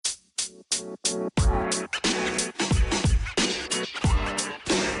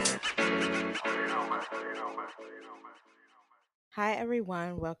Hi,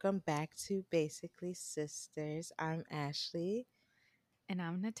 everyone. Welcome back to Basically Sisters. I'm Ashley. And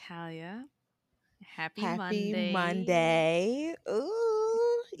I'm Natalia. Happy Happy Monday. Monday.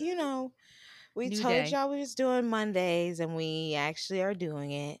 Ooh, we New told day. y'all we was doing Mondays and we actually are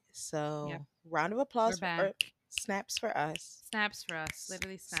doing it. Yep. So, round of We're applause back. snaps for us. Snaps for us.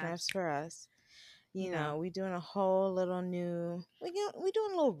 Literally Snaps snaps. for us. You know, We doing a whole little new we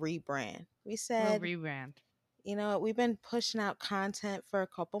doing a little rebrand. We little said, rebrand. we've been pushing out content for a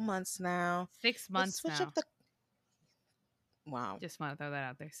couple months now. Six Let's months switch up now. the wow. Just want to throw that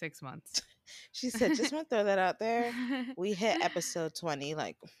out there. 6 months. She said, just want to throw that out there. We hit episode 20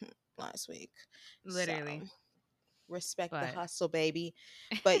 like last week. So Literally. respect the But hustle, baby.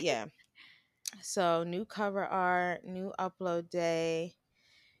 But yeah, so new cover art, new upload day.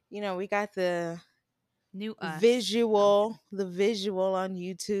 We got new us. No, I'm kidding. the visual on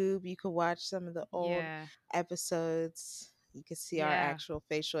YouTube. You could watch some of the old Yeah. episodes. You can see our Yeah. actual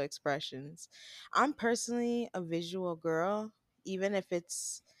facial expressions. I'm personally a visual girl, even if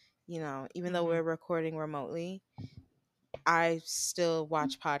it's, even though Mm-hmm. we're recording remotely. I still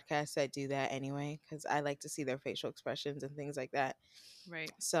watch podcasts that do that anyway because I like to see their facial expressions and things like that.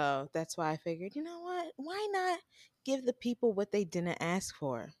 Right. So that's why I figured, you know what? Why not give the people what they didn't ask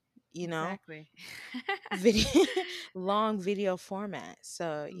for? You know, Exactly. video, long video format.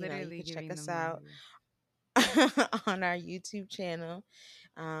 So you Literally could check giving us them long out video. on our YouTube channel.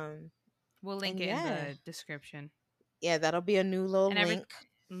 Um, We'll link and it in yeah, the description. yeah, that'll be a new little And every link.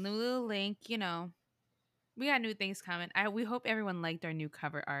 new little link, we got new things coming. We hope everyone liked our new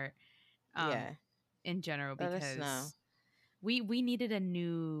cover art. Um, Yeah, in general let us know. because we needed a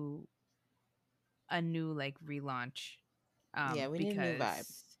new like relaunch Yeah, we need a new vibe.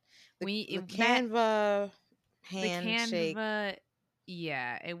 because The the that Canva the handshake. Canva,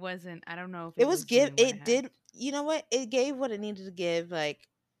 yeah, it wasn't. I don't know if It it was was give giving what it it had. did you know what? It gave what it needed to give like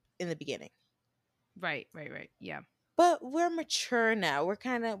in the beginning. Right, yeah, But we're mature now. We're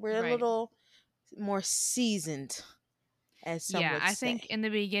a right. little more seasoned, as some Yeah, would I think say. in the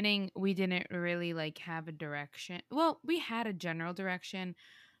beginning we didn't really like have a direction. Well, we had a general direction,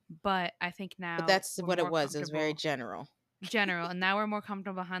 but I think But now that's we're what it more was. It was very comfortable general. general, and now we're more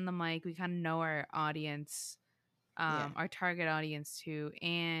comfortable behind the mic. We kind of know our audience, Yeah. our target audience too.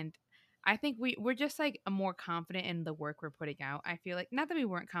 And I think we're just like a more confident in the work we're putting out. I feel like not that we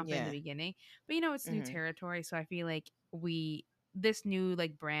weren't confident in Yeah. the beginning, but it's new Mhm. territory. So I feel like we this new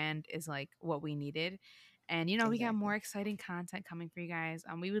like brand is like what we needed. And we got more Exactly. exciting content coming for you guys.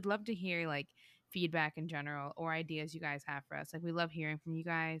 We would love to hear like feedback in general or ideas you guys have for us. Like we love hearing from you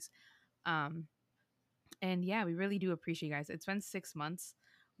guys. Um and yeah, we really do appreciate you guys. It's been 6 months,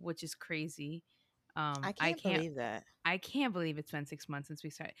 which is crazy. I I can't can't believe that. I can't believe it's been 6 months since we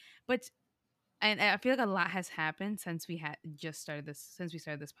started. But and I feel like a lot has happened since we started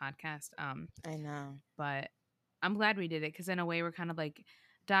this podcast. I know. But I'm glad we did it because in a way we're kind of like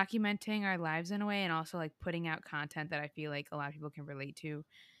documenting our lives in a way and also like putting out content that I feel like a lot of people can relate to.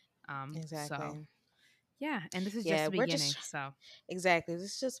 So Exactly. yeah, and this is just Yeah, the we're just beginning. So exactly.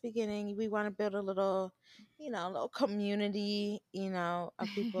 This is just beginning. We want to build a little, a little community, of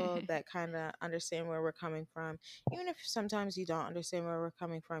people that kind of understand where we're coming from. Even if sometimes you don't understand where we're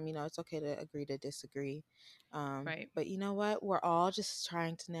coming from, it's okay to agree to disagree. right. But you know what? We're all just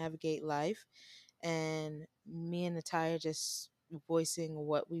trying to navigate life, and me and Natalia just voicing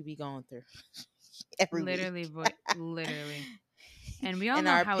what we be going through every week Literally. And we all and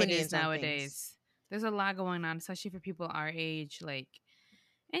know our how it is opinions on things. nowadays. There's a lot going on, especially for people our age. Like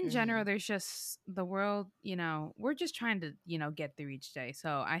in general, Hmm. there's just the world, we're just trying to, get through each day.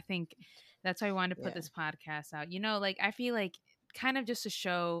 So I think that's why I wanted to put Yeah. this podcast out. Like I feel like kind of just to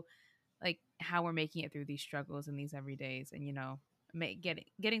show like how we're making it through these struggles and these everydays and,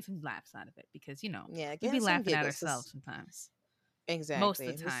 getting some laughs out of it because, Yeah, we be getting some laughing at giggles. ourselves sometimes. Most Exactly.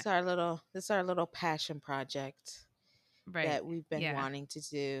 of the time. This is our little passion project Right. that we've been Yeah. wanting to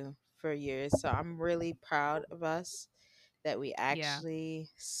do for years. So I'm really proud of us that we Yeah. actually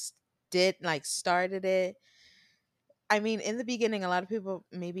did like started it. I mean, in the beginning,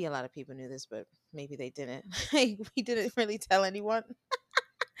 maybe a lot of people knew this, but maybe they didn't. Like, we didn't really tell anyone.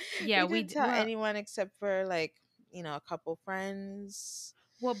 Yeah, We didn't tell anyone except for like, a couple friends,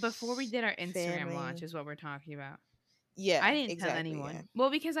 well, before we did our Instagram launch family. is what we're talking about. Yeah, I didn't tell exactly. Yeah. anyone. Well,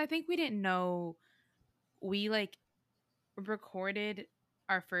 because I think we didn't know we like recorded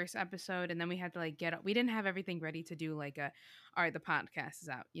our first episode and then we had to like get up. We didn't have everything ready to do like a all right, the podcast is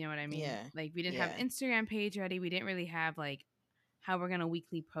out. You know what I mean? Yeah. Like we didn't have Yeah. an Instagram page ready. We didn't really have like how we're gonna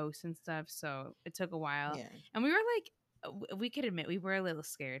weekly post and stuff. So it took a while, Yeah. and we were like, we could admit we were a little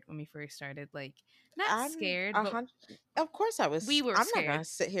scared when we first started. Like, not I'm scared, a but hundred. Of course, I we was. were I'm not gonna scared,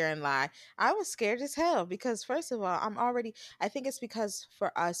 sit here and lie. I was scared as hell because, first of all, I'm already. I think it's because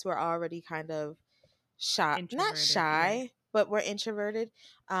for us, we're already kind of shy, not introverted, right? shy, but we're introverted.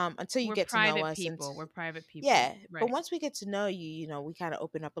 Until you We're get to know private us, and people. We're private people, yeah, but right? once we get to know you, we kind of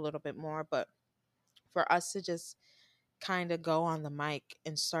open up a little bit more. But for us to just kind of go on the mic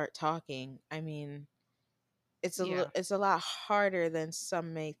and start talking, I mean, Yeah. it's a lot harder than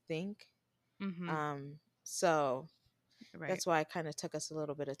some may think. Mm-hmm. Um, so Right. that's why it kind of took us a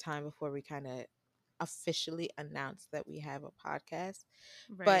little bit of time before we kind of officially announced that we have a podcast.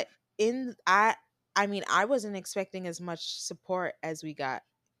 Right. But in I mean, I wasn't expecting as much support as we got,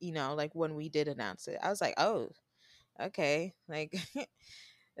 like when we did announce it. I was like, "Oh, okay." Like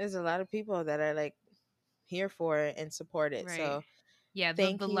there's a lot of people that are like here for it and support it. Right. So, Yeah. The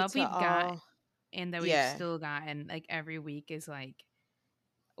thank you love to we've got all. and that we've Yeah, still gotten like every week is like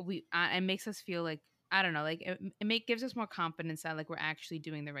it makes us feel like I don't know, like it gives us more confidence that like we're actually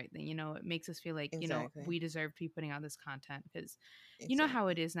doing the right thing. It makes us feel like exactly. we deserve to be putting out this content because you know how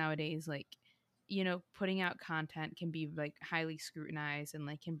it Exactly. is nowadays. Like putting out content can be like highly scrutinized and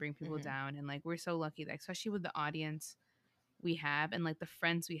like can bring people Hmm. down. And like we're so lucky that especially with the audience we have and like the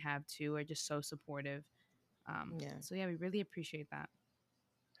friends we have too are just so supportive. Yeah. So yeah, we really appreciate that.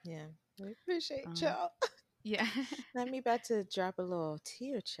 Yeah. We appreciate Um, y'all. yeah, Now me about to drop a little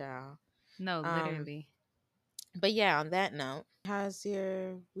tear, child. no, Um, literally. but yeah, on that note, how's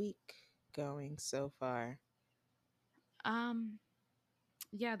your week going so far? Um,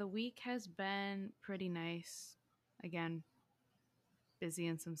 yeah, the week has been pretty nice. Again, busy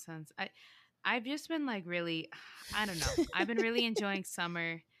in some sense. I've just been like really I don't know. I've been really enjoying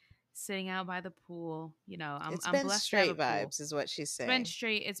summer, sitting out by the pool. It's I'm been blessed to have a straight pool. vibes, is what she's It's been saying.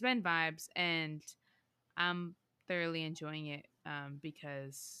 straight, it's been vibes and I'm thoroughly enjoying it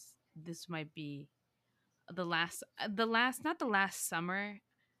because this might be the last not the last summer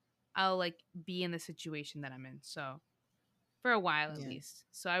I'll like be in the situation that I'm in. So for a while at Yeah, least.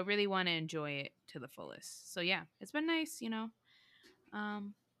 So I really want to enjoy it to the fullest. So yeah, it's been nice.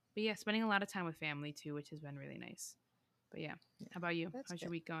 Um, but yeah, spending a lot of time with family too, which has been really nice. But yeah, yeah, how about you? that's How's your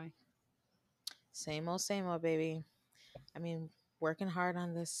good. week going? Same old, baby. I mean, working hard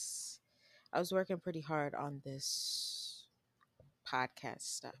on this. I was working pretty hard on this podcast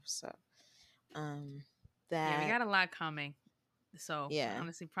stuff. So, um, Yeah, we that, got a lot coming. So yeah.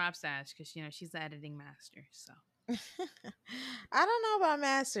 honestly, props to Ash because she's the editing master. So I don't know about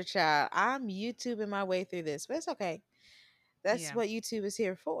Master Child. I'm YouTubing my way through this, but it's okay. That's yeah, what YouTube is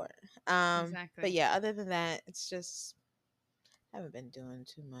here for. But exactly. yeah, other than that, it's just haven't been doing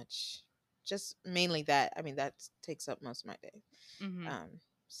too much. Just mainly that. I mean, that takes up most of my day. Mm-hmm. Um,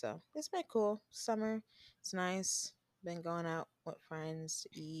 so it's been cool. Summer, it's nice. Been going out with friends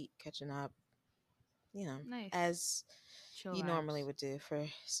to eat, catching up. Nice, As chill you normally vibes. would do for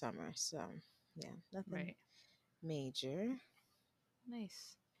summer. So yeah, nothing Right. major.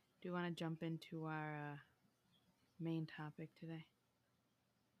 Nice. Do you want to jump into our main topic today?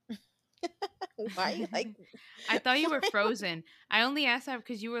 Why you like? I thought you were frozen. I only asked that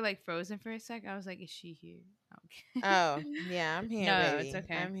because you were like frozen for a sec. I was like, is she here? Okay. Oh yeah, I'm here, No, it's baby.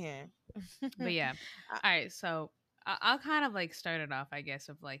 okay. I'm here. But yeah. Uh, All right. So I'll kind of like start it off, I guess,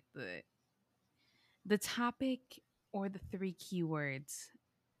 of like the topic or the three keywords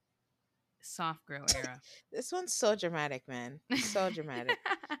soft girl era. this one's so dramatic, man. So dramatic.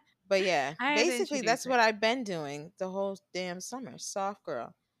 But yeah, I had to basically introduce that's it. what I've been doing the whole damn summer. Soft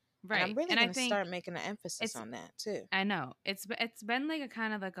girl. And I'm Right. really And I gonna think start making an emphasis it's on that too. I know. It's been like a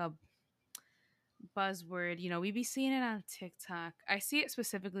kind of like a buzzword. We be seeing it on TikTok. I see it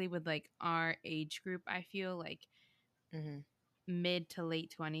specifically with like our age group. I feel like Hmm. mid to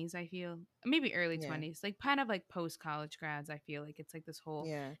late 20s. I feel maybe early Yeah. 20s, like kind of like post college grads. I feel like it's like this whole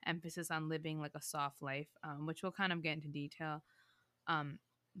Yeah. emphasis on living like a soft life, which we'll kind of get into detail. Um,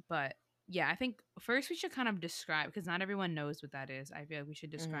 but yeah, I think first we should kind of describe because not everyone knows what that is. I feel like we should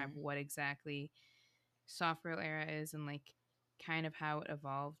describe Hmm. what exactly soft girl era is and like kind of how it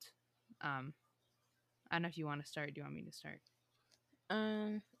evolved. Um, I don't know if you want to start. Do you want me to start?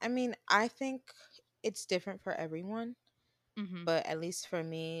 I mean, I think it's different for everyone, Mm-hmm. but at least for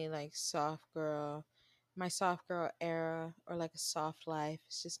me, like my soft girl era or like a soft life,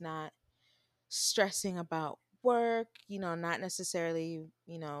 it's just not stressing about work, not necessarily,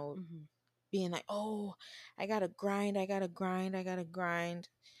 Mm-hmm. being like, oh, I gotta grind, I gotta grind,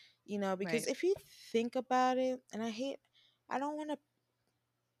 because Right. if you think about it, and I don't want to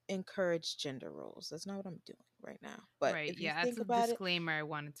encourage gender roles. That's not what I'm doing right now. But Right. if you Yeah, that's think a about it, disclaimer I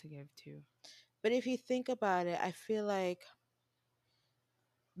wanted to give too. I feel like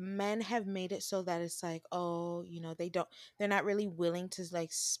men have made it so that it's like, oh, they're not really willing to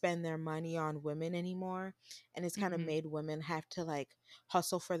like spend their money on women anymore. And it's kind of Mhm. made women have to like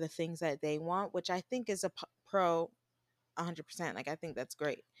hustle for the things that they want, which I think is a pro 100%. Like I think that's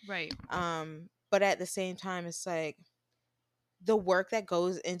great. Right. But at the same time, it's like the work that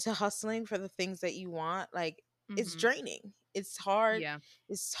goes into hustling for the things that you want, like it's Mhm. draining. It's hard. Yeah.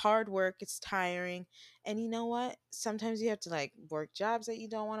 It's hard work. It's tiring. And you know what? Sometimes you have to like work jobs that you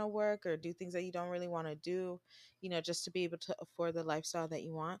don't want to work or do things that you don't really want to do, just to be able to afford the lifestyle that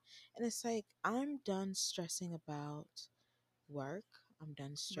you want. And it's like, I'm done stressing about work. I'm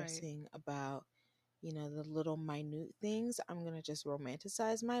done Right. stressing about, the little minute things. I'm going to just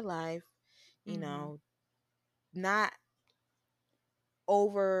romanticize my life, you Mhm. know, not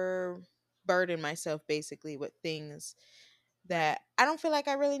overburden myself basically with things Right. that I don't feel like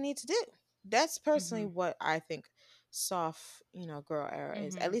I really need to do. That's personally Mhm. what I think soft, girl era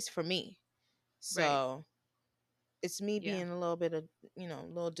is, at Mhm. least for me. Right. So it's me Yeah. being a little bit of, a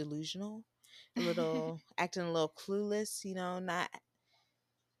little delusional, a little acting a little clueless, not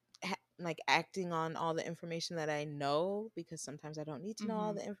like acting on all the information that I know because sometimes I don't need to know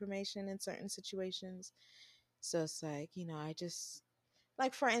all Mhm. the information in certain situations. So it's like, I just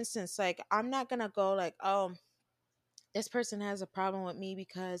like for instance, like I'm not gonna go like, oh, this person has a problem with me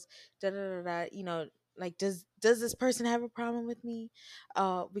because da da da da. Like does this person have a problem with me?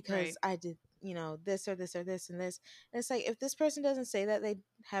 Because Right. I did this or this or this and this. And it's like if this person doesn't say that they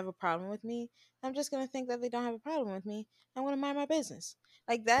have a problem with me, I'm just gonna think that they don't have a problem with me. I'm gonna mind my business.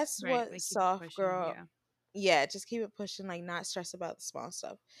 Like that's Right. what Like keep it soft pushing. girl. Yeah. Yeah, just keep it pushing. Like not stress about the small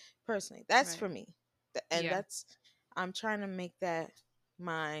stuff. Personally, that's Right. for me, and Yeah. that's I'm trying to make that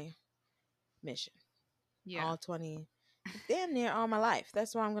my mission Yeah. all 20, damn near all my life.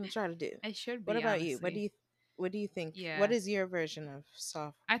 That's what I'm going to try to do. It should What be about you? honestly. What do you think? What Yeah. is your version of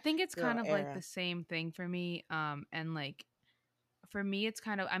soft I think it's girl kind of like the era? same thing for me. And like for me, it's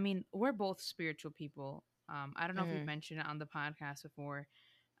kind of. I mean, we're both spiritual people. I don't know if we've Mhm. mentioned it on the podcast before.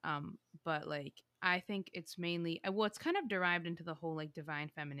 But like I think it's mainly well, it's kind of derived into the whole like divine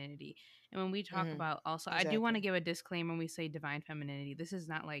femininity. And when we talk Mhm. about also, I do want to Exactly. give a disclaimer when we say divine femininity. This is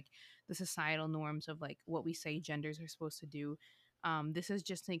not like the societal norms of like what we say genders are supposed to do. This is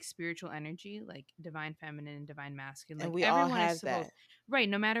just like spiritual energy, like divine feminine and divine masculine. And Like we all everyone is have supposed, that. right?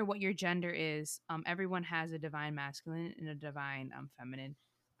 No matter what your gender is, everyone has a divine masculine and a divine feminine,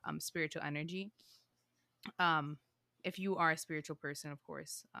 spiritual energy. um if you are a spiritual person, of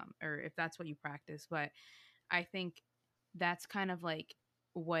course, or if that's what you practice. But I think that's kind of like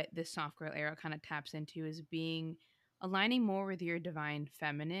what this soft girl era kind of taps into, is being aligning more with your divine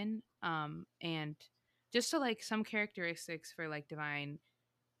feminine, and just so like some characteristics for like divine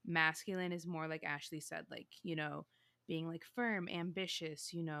masculine is more like Ashley said, like, being like firm,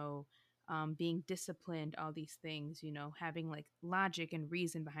 ambitious, being disciplined, all these things, having like logic and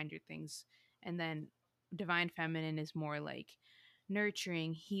reason behind your things. And then divine feminine is more like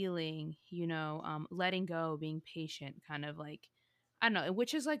nurturing, healing, letting go, being patient, kind of like, I don't know,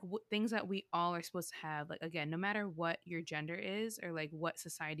 which is like things that we all are supposed to have. Like, again, no matter what your gender is or like what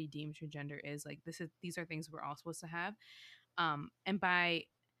society deems your gender is, like these are things we're all supposed to have. And by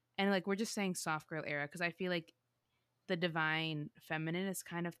and like we're just saying soft girl era because I feel like the divine feminine is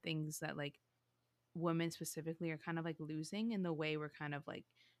kind of things that like women specifically are kind of like losing in the way we're kind of like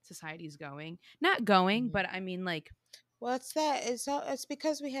society's going, not going, Mhm. but I mean like, Well, it's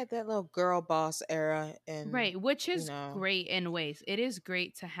because we had that little girl boss era, and right, which you is know, great in ways. It is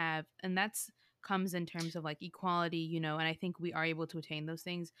great to have, and that's comes in terms of like equality, and I think we are able to attain those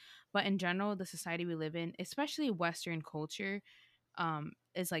things. But in general, the society we live in, especially Western culture,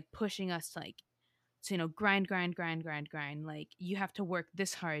 is like pushing us to like, so, grind, grind, grind, grind, grind. Like you have to work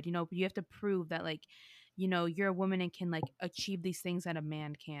this hard. You have to prove that like, you're a woman and can like achieve these things that a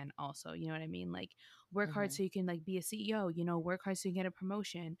man can also. You know what I mean? Like work hard mhm, so you can like be a CEO. Work hard so you can get a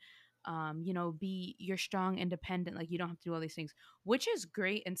promotion. Be you're strong, independent. Like you don't have to do all these things, which is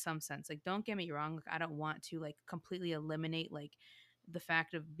great in some sense. Like don't get me wrong. Like I don't want to like completely eliminate like the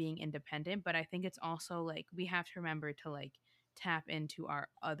fact of being independent, but I think it's also like we have to remember to like tap into our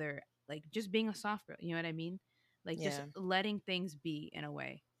other, like just being a soft girl, you know what I mean? Like just yeah. letting things be in a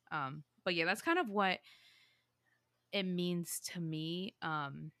way. But yeah, that's kind of what it means to me.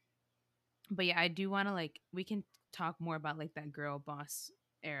 But yeah, I do want to like we can talk more about like that girl boss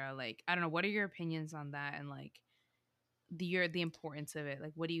era. Like I don't know, what are your opinions on that, and like the importance of it?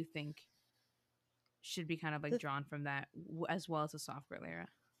 Like what do you think should be kind of like The drawn from that as well as the soft girl era?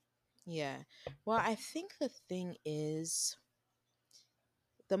 Yeah. Well, I think the thing is,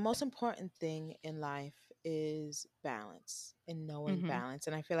 the most important thing in life is balance and knowing Mm-hmm. balance.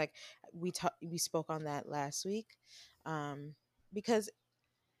 And I feel like we spoke on that last week, um, because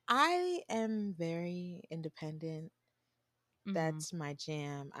I am very independent. Mm-hmm. That's my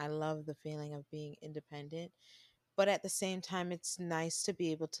jam. I love the feeling of being independent. But at the same time, it's nice to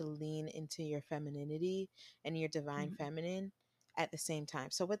be able to lean into your femininity and your divine Mm-hmm. feminine at the same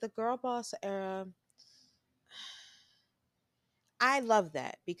time. So with the girl boss era, I love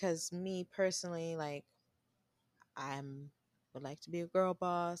that because me personally, like, I'm would like to be a girl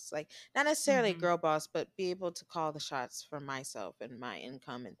boss, like not necessarily a Mm-hmm. girl boss, but be able to call the shots for myself and my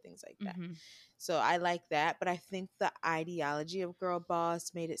income and things like that. Mm-hmm. So I like that, but I think the ideology of girl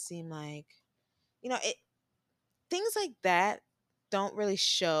boss made it seem like, it things like that don't really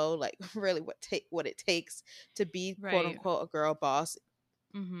show like really what it takes to be quote Right. unquote a girl boss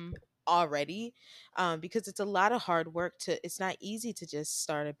Mm-hmm. already, because it's a lot of hard work. It's not easy to just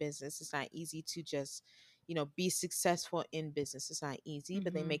start a business. It's not easy to just be successful in business. It's not easy,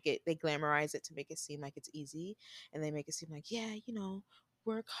 but Mm-hmm. they glamorize it to make it seem like it's easy, and they make it seem like, yeah,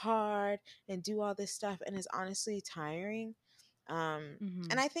 work hard and do all this stuff, and it's honestly tiring.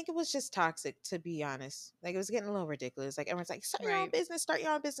 Mm-hmm. And I think it was just toxic, to be honest. Like, it was getting a little ridiculous. Like, everyone's like, start your own Right. business, start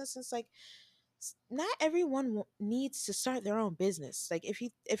your own business. And it's like, not everyone needs to start their own business. Like,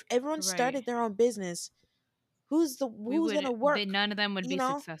 if everyone Right. started their own business, We who's would gonna they work? none of them would You be know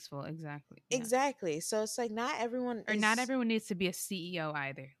successful. Exactly. Yeah. exactly. So it's like not everyone Or not is everyone needs to be a CEO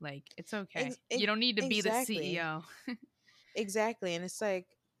either. Like it's okay. ex- You ex- don't need to be the exactly, CEO. exactly. And it's like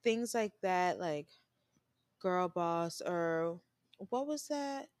things like that, like girl boss, or what was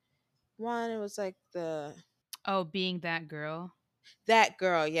that one? It was like the Oh, being that girl. that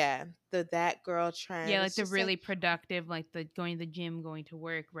girl, yeah, the that girl Yeah, trend. like It's the just like, really productive, like the going to the gym, going to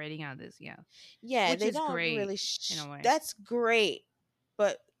work, writing out this, yeah. yeah, Which they is don't great really. in a way. That's great,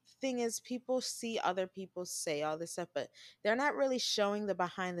 but thing is, people see other people say all this stuff, but they're not really showing the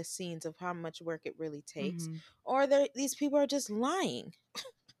behind the scenes of how much work it really takes, Mm-hmm. or these people are just lying,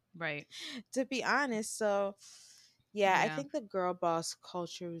 Right. to be honest. So, yeah, I Yeah. think the girl boss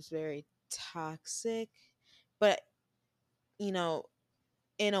culture was very toxic, but you know,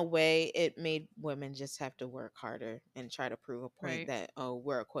 in a way, it made women just have to work harder and try to prove a point Right. that, oh,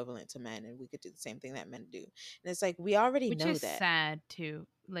 we're equivalent to men and we could do the same thing that men do. And it's like, we already Which know is that. sad too.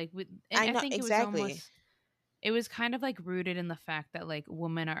 Like with and I I know think it was exactly. almost it was kind of like rooted in the fact that like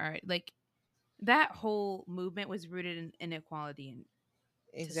women are like that whole movement was rooted in inequality and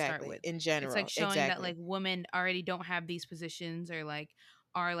to start Exactly. with. In It's like general. showing that Exactly. like women already don't have these positions or like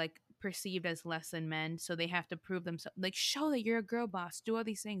are like perceived as less than men, so they have to prove themselves. Like show that you're a girl boss, do all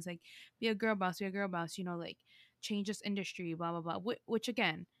these things, like be a girl boss, be a girl boss. Like change this industry, blah blah blah. Which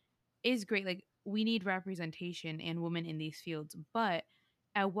again is great. Like we need representation and women in these fields, but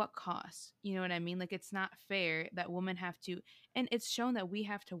at what cost? You know what I mean? Like it's not fair that women have to, and it's shown that we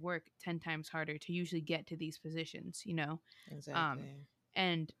have to work 10 times harder to usually get to these positions. Um, Exactly.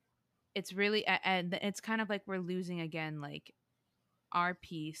 and it's really and it's kind of like we're losing again like our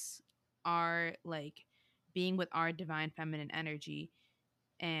peace, our like being with our divine feminine energy,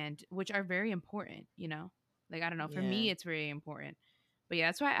 and which are very important. Like I don't know, for Yeah. me it's very important. But yeah,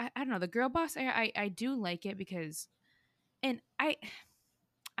 that's why I don't know, the girl boss I do like it because and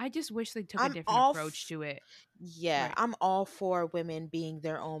I just wish they took a I'm different all approach to it. yeah, Right. I'm all for women being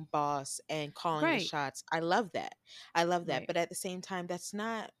their own boss and calling the Right. shots. I love that. I love that. Right. But at the same time, that's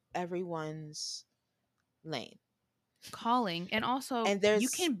not everyone's lane. Calling, and also And you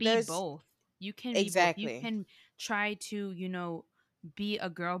can be there's both. You can be both. You exactly. can try to be a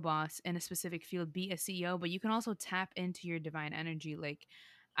girl boss in a specific field, be a CEO, but you can also tap into your divine energy. Like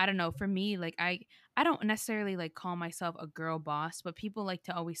I don't know, for me, like I don't necessarily like call myself a girl boss, but people like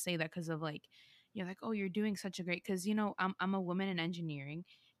to always say that because of like you're like, oh, you're doing such a great, because I'm a woman in engineering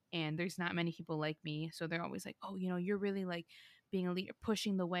and there's not many people like me, so they're always like, oh, you're really like being a leader,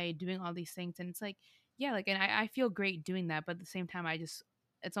 pushing the way, doing all these things. And it's like, yeah, like, and I feel great doing that, but at the same time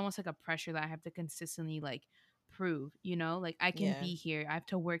it's almost like a pressure that I have to consistently like prove, like I can Yeah. be here, I have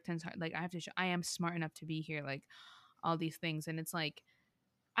to work 10 times, like I have to show I am smart enough to be here, like all these things. And it's like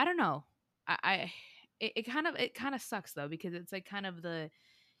I don't know, I it kind of sucks though, because it's like kind of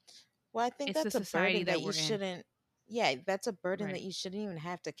Well, I think it's the that's a society burden that that you we're in. shouldn't, yeah, that's a burden that Right. you shouldn't even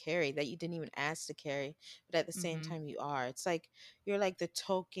have to carry, that you didn't even ask to carry. But at the same Mm-hmm. time, you are. It's like you're like the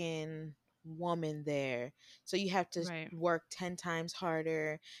token woman there. So you have to Right. work 10 times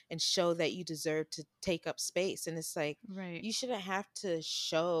harder and show that you deserve to take up space. And it's like, Right. you shouldn't have to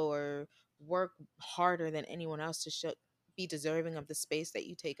show or work harder than anyone else to show. be deserving of the space that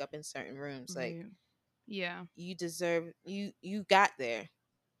you take up in certain rooms. Like, Right. Yeah. you deserve, you got there,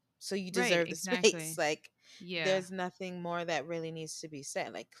 so you Right. deserve the space. Exactly. Like, Yeah. there's nothing more that really needs to be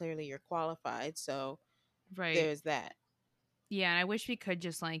said. Like, clearly you're qualified, so Right. there's that. Yeah, and I wish we could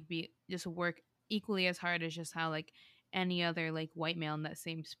just like be just work equally as hard as just how like any other like white male in that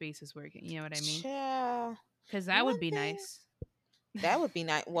same space is working. You know what I mean? Child. Because that would One be thing nice. that would be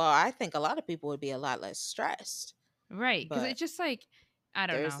nice. Well, I think a lot of people would be a lot less stressed, Right. Because but it's just like, I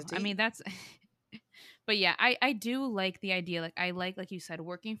don't there's know. the I mean, tea. that's, but yeah, I do like the idea. Like, I like you said,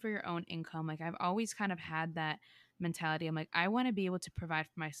 working for your own income. Like, I've always kind of had that mentality. I'm like, I want to be able to provide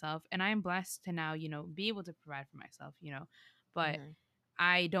for myself. And I am blessed to now, be able to provide for myself, but Hmm.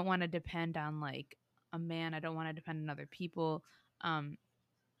 I don't want to depend on like a man. I don't want to depend on other people. Um,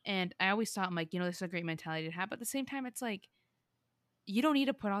 and I always thought, I'm like, this is a great mentality to have. But at the same time, it's like, you don't need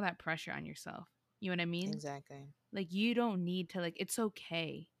to put all that pressure on yourself. You know what I mean? Exactly. Like, you don't need to, like, it's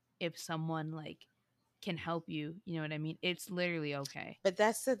okay if someone, like, can help you. You know what I mean? It's literally okay. But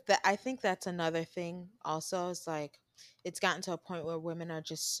I think that's another thing also. It's like, it's gotten to a point where women are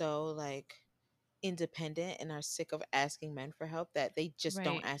just so like independent and are sick of asking men for help that they just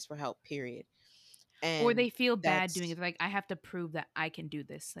don't Right. ask for help, period. Or And they feel bad doing that's it. Like, I have to prove that I can do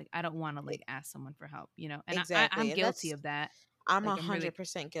this. Like, I don't want to, like, ask someone for help. And I'm exactly. And guilty that's of that. I'm Like, a I'm really, hundred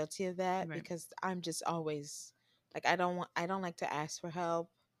percent guilty of that right. because I'm just always like, I don't like to ask for help.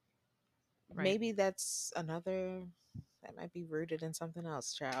 Right. Maybe that's another, that might be rooted in something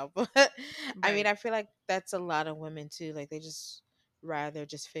else, child. But I mean, Right. I feel like that's a lot of women too. Like, they just rather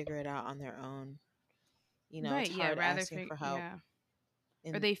just figure it out on their own. It's Right. Yeah. hard Rather, asking for help yeah.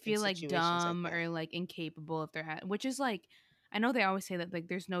 Or in they in feel like situations like dumb that. or like incapable if they're which is like, I know they always say that like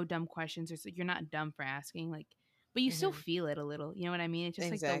there's no dumb questions, or it's like you're not dumb for asking, like, but you still Hmm. feel it a little. You know what I mean? It's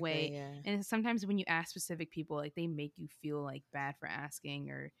just like the way. Exactly. Yeah. And sometimes when you ask specific people, like, they make you feel like bad for asking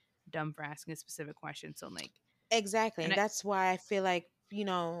or dumb for asking a specific question. So like, Exactly. and And that's why I feel like,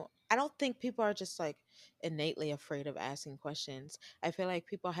 I don't think people are just like innately afraid of asking questions. I feel like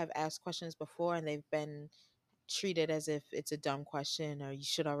people have asked questions before and they've been treated as if it's a dumb question, or you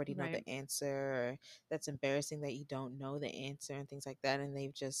should already know right. the answer, or that's embarrassing that you don't know the answer and things like that. And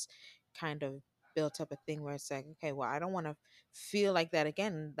they've just kind of built up a thing where it's like, okay, well, I don't want to feel like that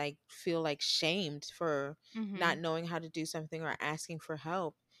again, like feel like shamed for Mm-hmm. not knowing how to do something or asking for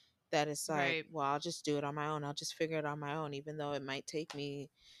help. That it's like, Right. well, I'll just do it on my own. I'll just figure it on my own, even though it might take me,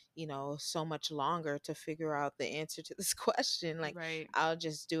 so much longer to figure out the answer to this question. Like, Right. I'll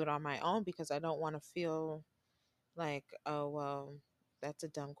just do it on my own because I don't want to feel like, oh, well, that's a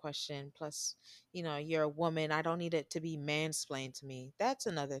dumb question. Plus, you're a woman. I don't need it to be mansplained to me. That's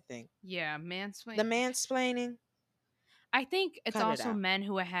another thing. Yeah. The Mansplain. mansplaining, I think it's cut it also out. men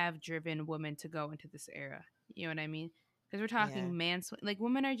who have driven women to go into this era. You know what I mean? Because we're Yeah, talking like,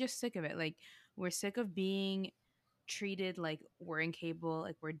 women are just sick of it. Like, we're sick of being treated like we're incapable,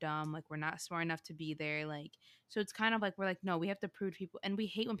 like we're dumb, like we're not smart enough to be there. Like, so it's kind of like we're like, no, we have to prove to people, and we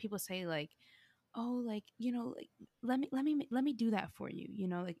hate when people say like, oh, like, like, let me do that for you.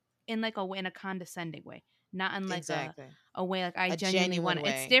 Like, in like a way, in a condescending way, not in like exactly. a way like I A genuinely want genuine it.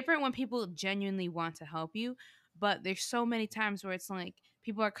 It's way. different when people genuinely want to help you, but there's so many times where it's like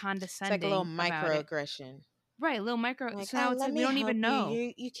people are It's like a little condescending about it. microaggression. Right, little micro. Like, So oh, now it's let like we me don't help even you. know.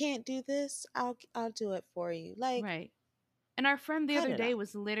 You can't do this. I'll do it for you. Like, Right. And our friend the cut other it day out.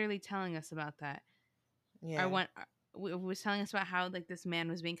 was literally telling us about that. Our Yeah, one was telling us about how like this man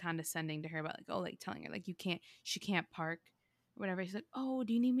was being condescending to her about like, oh, like telling her like she can't park or whatever. He's like, oh,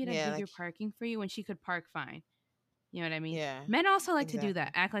 do you need me to yeah, give like, your parking for you when she could park fine? You know what I mean? yeah, Men also like to do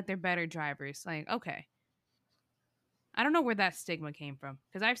that, exactly. act like they're better drivers. Like, okay, I don't know where that stigma came from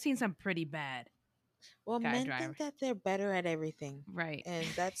because I've seen some pretty bad Well, guy men think drivers. that they're better at everything, Right.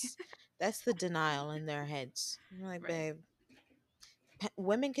 and that's the denial in their heads. I'm like, Right. babe,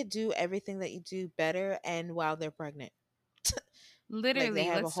 women could do everything that you do better, and while they're pregnant, like, they Literally,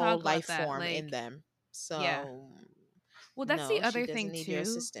 have a let's whole talk life about that. form in Like, them. yeah. So Well, that's the no, she other doesn't thing need your too.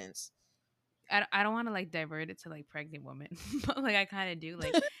 assistance. I don't want to like divert it to like pregnant women, but like I kind of do.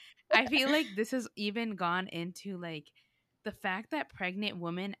 Like, I feel like this has even gone into like the fact that pregnant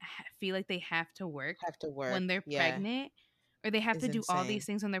women feel like they have to work Have to work. when they're Yeah, pregnant, or they have is to do all these insane.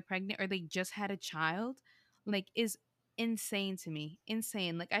 things when they're pregnant, or they just had a child, like, is insane to me.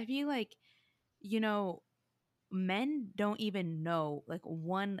 Insane. Like, I feel like, you know, men don't even know like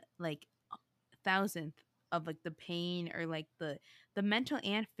one like thousandth of like the pain or like the mental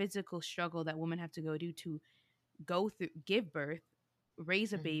and physical struggle that women have to go through, give birth,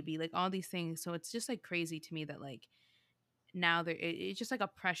 raise a Hmm. baby, like all these things. So it's just like crazy to me that like now it's just like a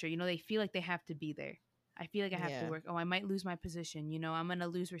pressure. They feel like they have to be there. I feel like I have to Yeah. work. Oh, I might lose my position. I'm gonna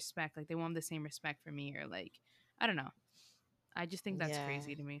lose respect. Like they want the same respect for me, or like I don't know. I just think that's Yeah.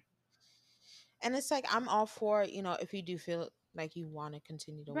 crazy to me. And it's like I'm all for, if you do feel like you want to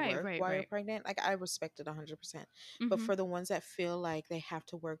continue to Right, work right, while you're right. pregnant, like I respect it 100%. But Mm-hmm. for the ones that feel like they have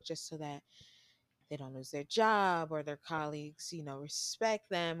to work just so that they don't lose their job, or their colleagues, respect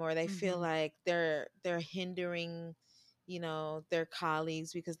them, or they feel Mm-hmm. like they're hindering, their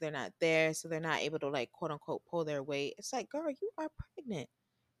colleagues because they're not there, so they're not able to, like, quote unquote, pull their weight. It's like, girl, you are pregnant.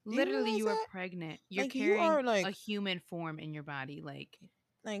 Do you Literally, realize you are that? pregnant. You're Like, you carrying are a like human form in your body. like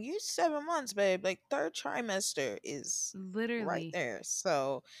you 7 months, babe. Like, third trimester is right Literally. there.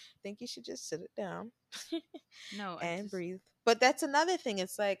 So I think you should just sit it down No, I and just breathe. But that's another thing.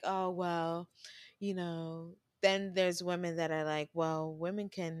 It's like, oh well, you know, then there's women that are like, well, women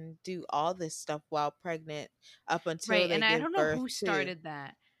can do all this stuff while pregnant up until right. they And I give don't know birth who to. started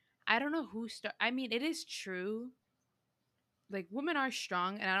that. I don't know who start. I mean, it is true. Like women are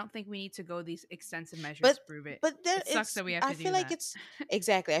strong, and I don't think we need to go these extensive measures But to prove it. but there It sucks it's that we have I to feel do like that. it's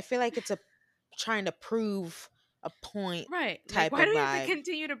exactly. I feel like it's a trying to prove a point Right. Like, type why of do we have to vibe.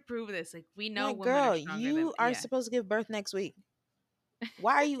 continue to prove this? Like, we know Like, women are girl, stronger than, you are yeah. supposed to give birth next week.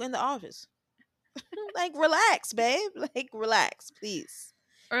 Why are you in the office? Like, relax, babe. Like, relax, please.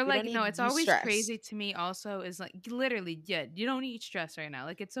 Or We don't like, need no, it's you always stressed. crazy to me also is like literally, yeah, you don't need stress right now.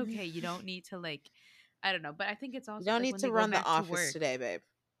 Like it's okay. You don't need to like I don't know. But I think it's You also don't like need when to they go run the back to office work today, babe.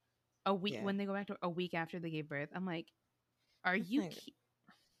 a week Yeah. when they go back to a week after they gave birth, I'm like, are you Like,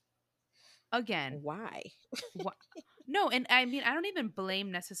 again? why? What? No, and I mean, I don't even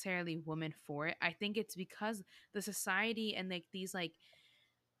blame necessarily women for it. I think it's because the society and like these like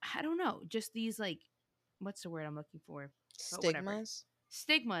I don't know, just these like what's the word I'm looking for? But whatever. Stigmas?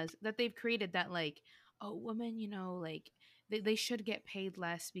 Stigmas that they've created that like, oh, women, like they should get paid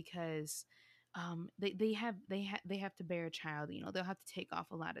less because they have to bear a child, they'll have to take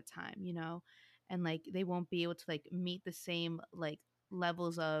off a lot of time, and like they won't be able to like meet the same like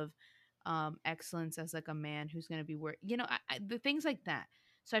levels of excellence as like a man who's going to be work, the things like that.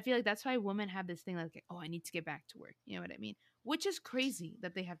 So I feel like that's why women have this thing like, oh, I need to get back to work. You know what I mean? Which is crazy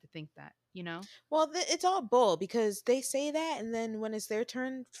that they have to think that. Well, it's all bull because they say that, and then when it's their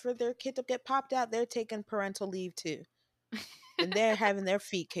turn for their kid to get popped out, they're taking parental leave too. And they're having their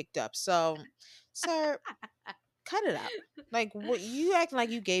feet kicked up. So, sir, cut it out. Like, what, you acting like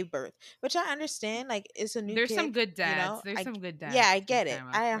you gave birth, which I understand. Like, it's a new There's some kid, good you dads. know. There's some good Yeah, dads I to take get it. time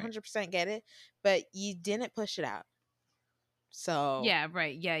off, I right? 100% get it. But you didn't push it out, so Yeah,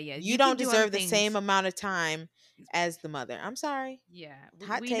 right. Yeah, yeah. you You don't can do other deserve the things. same amount of time as the mother. I'm sorry. Yeah,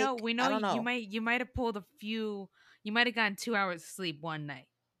 Hot we know. take. We know I don't you know. might have pulled a few. You might have gotten 2 hours of sleep one night,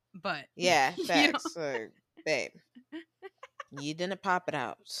 but Yeah, you know, facts. So, babe, you didn't pop it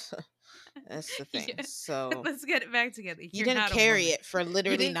out. That's the thing. yeah. So Let's get it back together. you You're didn't not a carry woman. it for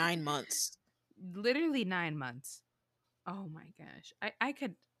You literally didn't. 9 months. Literally 9 months. Oh my gosh. I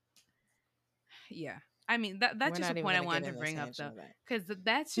could. Yeah. I mean that's We're just a not even point I gonna get wanted to in this bring up tangent though, of that. because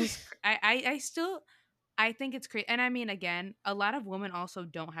that's just I still I think it's crazy. And I mean, again, a lot of women also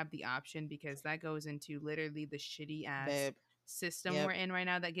don't have the option because that goes into literally the shitty ass Babe. system we're Yep. in right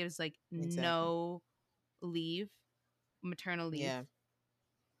now that gives like Exactly. no leave, maternal leave. Yeah.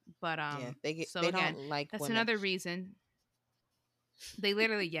 But Yeah. so They again, don't like that's women. another reason they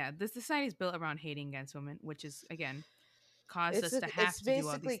literally, yeah, this society is built around hating against women, which is again caused us to have It's to do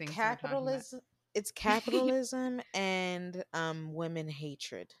all these basically things that we're talking about. capitalism. It's capitalism and women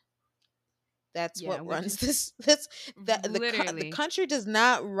hatred. That's Yeah, what which runs is this. That's the literally country does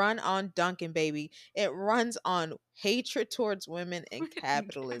not run on Duncan, baby. It runs on hatred towards women and and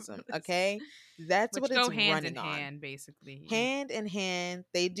capitalism. capitalism, Okay, that's what which it's go hand in running on. hand, basically. Hand in hand,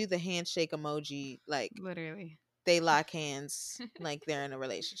 they do the handshake emoji, like Literally. they lock hands, like they're in a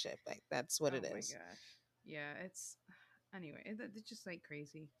relationship. Like, that's what Oh it my is. gosh. Yeah, it's anyway. It's just like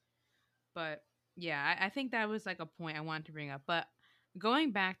crazy, but yeah, I think that was like a point I wanted to bring up. But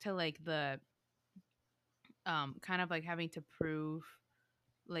going back to like the kind of like having to prove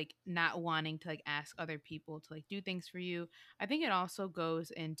like not wanting to like ask other people to like do things for you. I think it also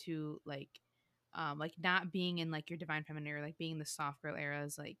goes into like not being in like your divine feminine or like being in the soft girl era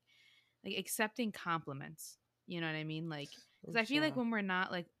is like accepting compliments. You know what I mean? Like For cuz I feel like sure. when we're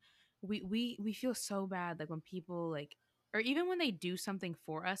not like we feel so bad like when people like or even when they do something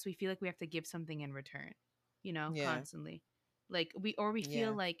for us, we feel like we have to give something in return, Yeah. constantly. Like we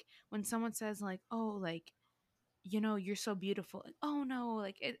feel Yeah. like when someone says like, "Oh, like you're so beautiful." Like, oh no,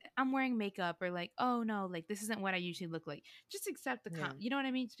 like I'm wearing makeup, or like, oh no, like this isn't what I usually look like. Just accept the Yeah. you know what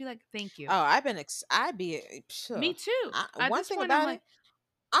I mean? Just be like, thank you. Oh, I'd be Me sure. too. At One this thing point, I'm about like, it,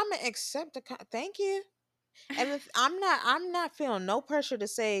 I'm gonna accept the thank you. And if I'm not feeling no pressure to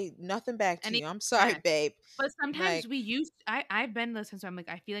say nothing back to Any you. I'm sorry, back. babe. But sometimes Like, we use I've been listening, so I'm like,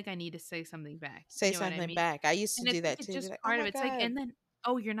 I feel like I need to say something back. say You know what I something mean? back. I used to And do it's like that it's too. Be just like, oh part of my it. It's like, god. and then,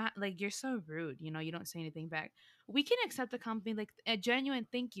 oh, you're not like you're so rude. You don't say anything back. We can accept a compliment, like a genuine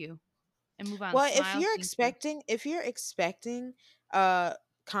thank you, and move on. Well, if Smile, you're thank you. expecting a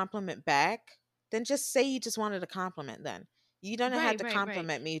compliment back, then just say you just wanted a compliment then. You don't have Right, to right, right.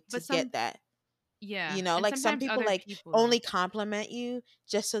 compliment me to But get that. yeah, You know, and like some sometimes people other like people only though. compliment you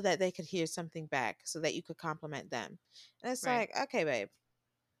just so that they could hear something back so that you could compliment them. And it's Right. like, okay, babe,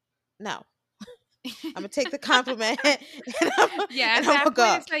 no. I'm gonna take the compliment and Yeah, and at I'm that gonna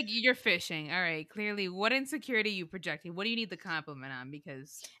point, go. it's like you're fishing. All right, clearly, what insecurity you projecting? What do you need the compliment on?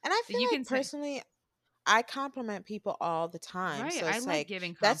 Because And I feel you like can say, personally I compliment people all the time. right, So I it's like like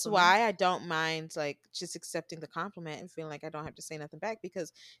giving that's why compliments. I don't mind like just accepting the compliment and feeling like I don't have to say nothing back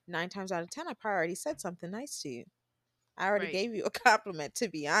because 9 times out of 10 I probably already said something nice to you. I already Right. gave you a compliment to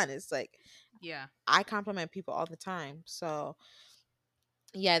be honest. Like Yeah. I compliment people all the time. So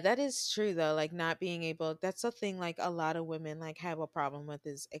yeah, that is true though. Like not being able that's a thing like a lot of women like have a problem with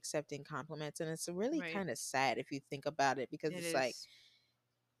is accepting compliments and it's really Right. kind of sad if you think about it because It it's like is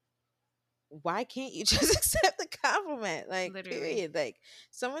why can't you just accept the compliment? Like, literally. period. Like,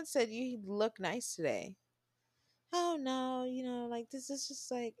 someone said you look nice today. Oh no, like this is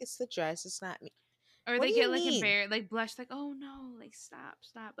just like it's the dress. It's not me. Or What they do get you like mean? embarrassed, like blush, like, oh no, like stop,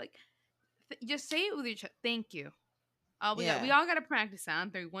 stop. Like, just say it with each other. Thank you. We Yeah. all gotta practice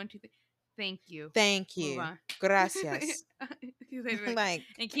on three. One, two, three. Thank you. Thank Move you. on. Gracias. Literally. Like,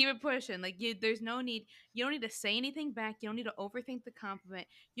 And keep it pushing. Like there's no need. You don't need to say anything back. You don't need to overthink the compliment.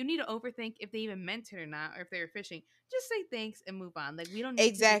 You need to overthink if they even meant it or not, or if they were fishing. Just say thanks and move on. Like we don't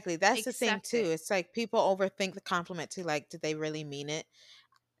need to exactly. That's the thing accept too. it. It's like people overthink the compliment too. Like, did they really mean it?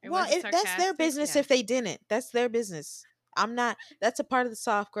 Or Well, was it if that's their sarcastic? business Yeah. if they didn't. That's their business. I'm not that's a part of the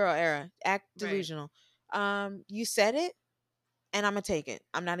soft girl era. Act Right. delusional. You said it and I'm gonna take it.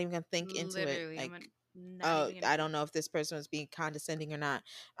 I'm not even gonna think into it. Literally, Like, not oh, even gonna I don't think. know if this person was being condescending or not.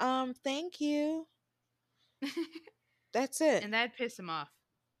 Thank you. That's it. And that pissed them off.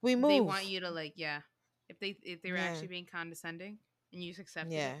 We They want move. you to like, yeah. If they were Yeah, actually being condescending and you just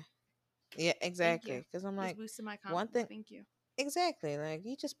accepted yeah, it, yeah. thank you. Exactly. Because I'm Just like, boosted my one confidence. thing. Thank you. Exactly. Like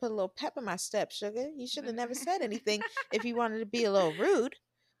you just put a little pep in my step, sugar. You should have never said anything if you wanted to be a little rude.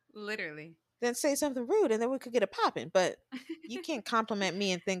 Literally. Then say something rude, and then we could get it popping. But you can't compliment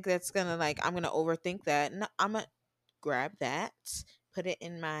me and think that's gonna like I'm gonna overthink that. No, I'm gonna grab that, put it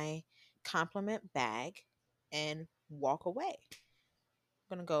in my compliment bag, and walk away.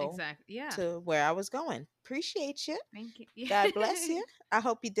 I'm gonna go Exactly. Yeah. to where I was going. Appreciate you. Thank you. God bless you. I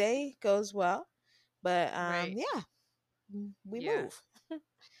hope your day goes well. But Right. yeah, we Yeah. move.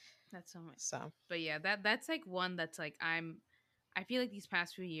 That's so much. So But yeah, that's like one that's like I feel like these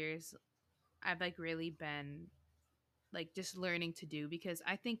past few years I've like really been like just learning to do because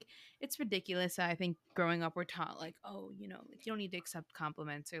I think it's ridiculous. I think growing up we're taught like, oh, like you don't need to accept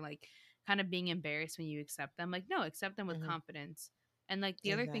compliments or like kind of being embarrassed when you accept them. Like, no, accept them with hmm confidence. And like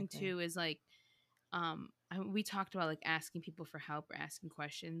the other thing exactly. too is like we talked about like asking people for help or asking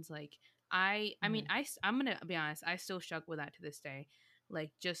questions. Like I mean hmm I'm gonna be honest, I still struggle with that to this day.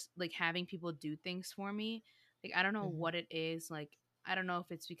 Like just like having people do things for me. Like I don't know hmm what it is. Like I don't know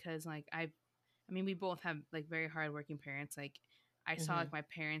if it's because like I mean, we both have like very hardworking parents. Like, I saw hmm like my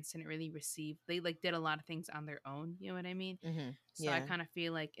parents didn't really receive. They like did a lot of things on their own. You know what I mean? So I Yeah. kind of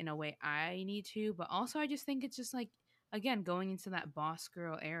feel like in a way I need to, but also I just think it's just like again going into that boss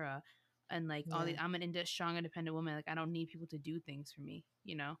girl era, and like all Yeah. the I'm an strong independent woman. Like I don't need people to do things for me.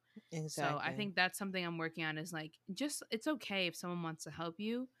 So I Exactly. think that's something I'm working on. Is like just it's okay if someone wants to help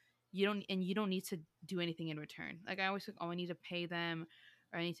you. You don't need to do anything in return. Like I always think, oh, I need to pay them,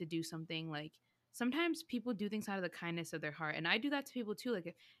 or I need to do something like sometimes people do things out of the kindness of their heart, and I do that to people too.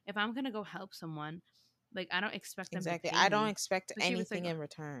 Like if I'm gonna go help someone, like I don't expect them to Exactly. pay I don't me, expect especially if it's like anything in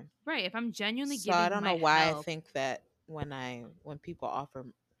return. right. If I'm genuinely So I giving don't know my why I help, think that when people offer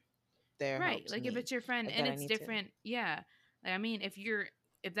their right? help to Like if me, it's your friend like and that I it's need to. different, yeah. Like, I mean,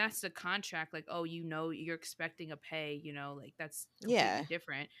 if that's the contract, like oh, you're expecting a pay, like that's completely Yeah.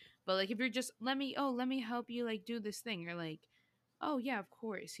 different. But like if you're just let me help you like do this thing, you're like oh yeah, of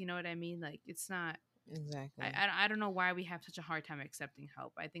course, you know what I mean? Like it's not Exactly. I don't know why we have such a hard time accepting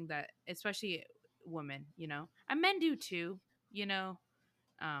help. I think that especially women, and men do too, you know.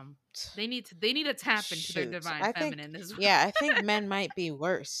 Um, they need to tap into their Shoot. divine I think feminine as well. yeah, I think men might be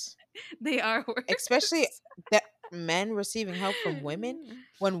worse. They are Especially worse. that men receiving help from women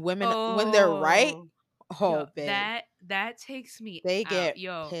when they're right. Oh, yo, Oh, babe. that takes me They out. get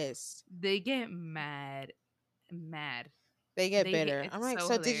Yo, pissed. they get mad. mad. They get bitter. I'm It's like, so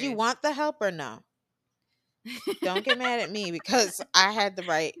so did you hilarious. want the help or no? Don't get mad at me because I had the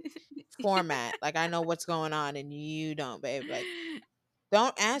right format. Like I know what's going on and you don't, babe. Like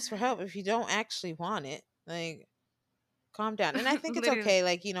don't ask for help if you don't actually want it. Like calm down. And I think it's Literally, okay,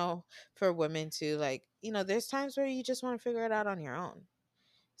 like, for women too. Like, there's times where you just want to figure it out on your own.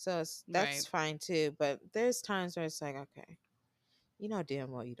 So right, that's fine too. But there's times where it's like, okay, you know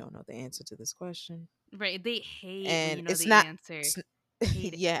damn well you don't know the answer to this question. right. They hate when And you know it's the not, answer. it's,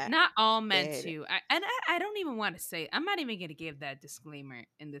 Hate it. yeah, Not all they men hate it. too. I don't even want to say. I'm not even gonna give that disclaimer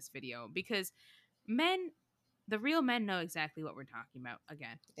in this video because men, the real men, know exactly what we're talking about.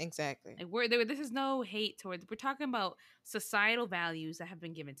 Again, Exactly. like this is no hate towards. We're talking about societal values that have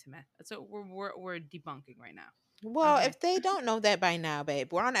been given to men. So we're debunking right now. Well, Okay. if they don't know that by now,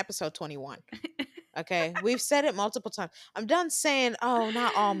 babe, we're on episode 21. Okay. We've said it multiple times. I'm done saying, oh,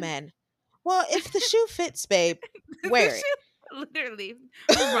 not all men. Well, if the shoe fits, babe, The wear it. shoe, literally,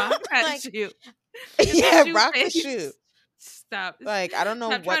 rock that Like, shoe. If the yeah, shoe rock the shoe. fits, stop. Like, I don't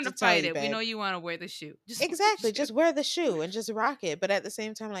know Stop what trying to to tell fight you, it. We babe. know you want to wear the shoe. Just wear the Exactly. shoe. Just wear the shoe and just rock it. But at the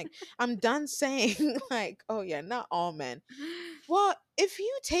same time, like, I'm done saying, like, oh, yeah, not all men. Well, if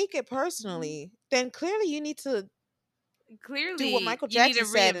you take it personally, then clearly you need to do what Clearly, Michael you need to Jackson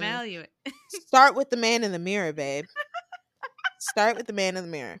said and reevaluate. start with the man in the mirror, babe. Start with the man in the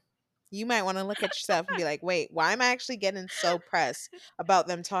mirror. You might want to look at yourself and be like, wait, why am I actually getting so pressed about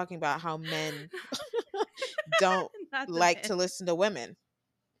them talking about how men don't Not the like man. to listen to women?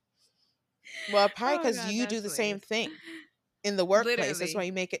 Well, probably Oh because god, you do that's the same hilarious. thing in the workplace. That's why Literally.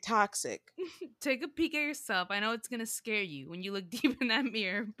 you make it toxic. Take a peek at yourself. I know it's gonna scare you when you look deep in that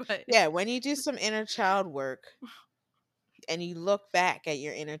mirror, but Yeah, when you do some inner child work and you look back at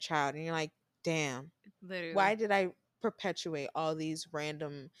your inner child and you're like, damn, why literally. did I perpetuate all these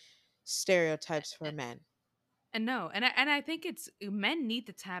random stereotypes for men? And no, and I think it's men need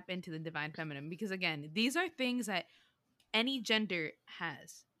to tap into the divine feminine because again, these are things that any gender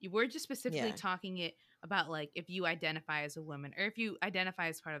has. We're just specifically Yeah, talking it about like if you identify as a woman or if you identify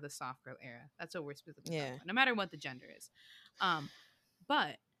as part of the soft girl era. That's what we're specifically talking yeah, about, no matter what the gender is.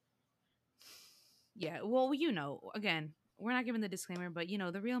 But yeah, well, again, we're not giving the disclaimer, but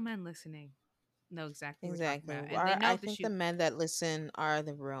the real men listening know exactly what we're talking exactly. about, and they Well, know I the think the shoe men that listen are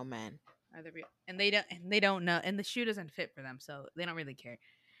the real men. are the real, and they don't know, and the shoe doesn't fit for them, so they don't really care.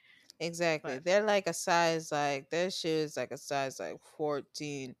 Exactly. But They're like a size, like their shoes like a size like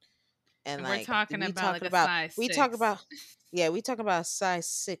 14. And and we're like talking about like a size we talk 6. about yeah, we talk about size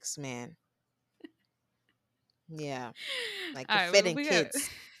 6, man. Yeah. Like All can right, fit in we got kids.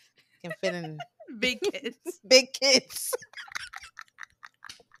 Can fit in big kids. big kids.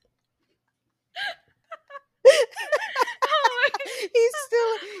 Oh my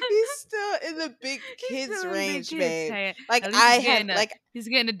He's still in the big He's kids still in big range, kids. babe. Hey, Like at least I have he's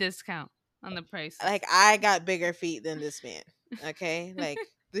getting a discount on the prices. like I got bigger feet than this man. Okay? Like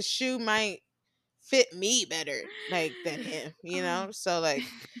the shoe might fit me better like than him, Oh. So like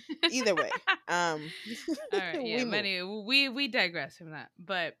either way. Um All right, yeah. we But move. anyway, we digress from that.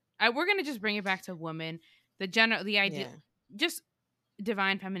 But we're gonna just bring it back to women. The idea, Yeah. just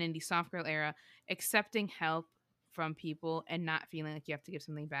divine femininity, soft girl era, accepting help from people and not feeling like you have to give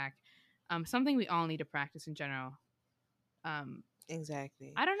something back. Something we all need to practice in general. Um,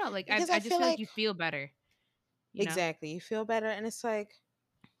 Exactly. I don't know. Like Because I I just feel feel like like you feel better. You know. exactly, you feel better and it's like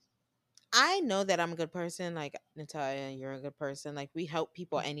I know that I'm a good person, like Natalia, you're a good person. Like we help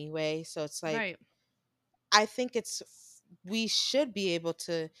people anyway. So it's like Right. I think we should be able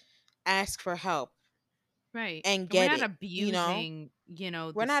to ask for help Right. and And we're get not it. abusing.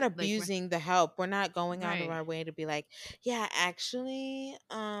 We're not Like we're abusing the help. We're not going out of right. our way to be like, yeah, actually,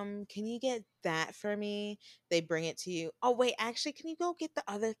 can you get that for me? They bring it to you. Oh wait, actually, can you go get the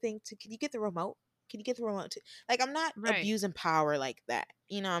other thing too? Can you get the remote? Can you get the remote too? Like I'm not Right. abusing power like that.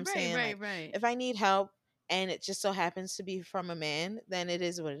 You know what I'm Right. saying? Right. Like Right. if I need help and it just so happens to be from a man, then it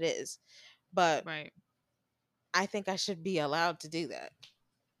is what it is. But Right. I think I should be allowed to do that.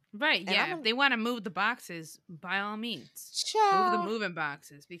 Right, And I'm yeah. If a they want to move the boxes, by all means, move the child. moving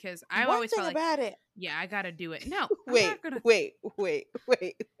boxes. Because I One always thing felt like, about it. yeah, I gotta do it. No, I'm Wait, not gonna. wait, wait,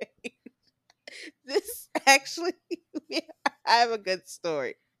 wait. This actually, I have a good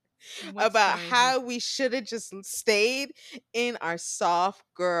story What about story is this? how we should have just stayed in our soft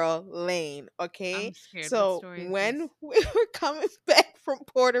girl lane. Okay. I'm scared. What So story is when this? we were coming back from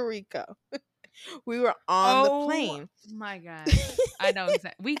Puerto Rico, we were on the Oh plane. my god, I know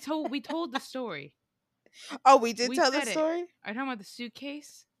exactly. We told the story. Oh, we did We tell the said it. story? Are you talking about the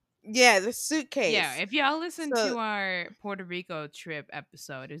suitcase? Yeah, the Yeah. suitcase. If y'all listen So, to our Puerto Rico trip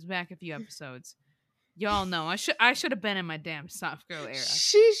episode, it was back a few episodes. Y'all know I should have been in my damn soft girl era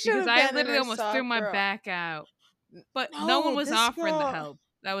She should because have I been in literally her almost threw soft my girl. back out. But no one No, was this offering the girl. help.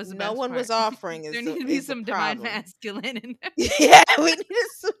 That was the No best one was part. offering There is needed to be the some divine problem. masculine in there. Yeah, we needed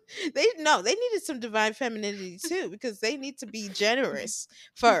some. They needed some divine femininity too because they need to be generous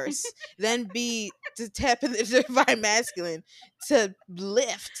first, then be to tap in the divine masculine to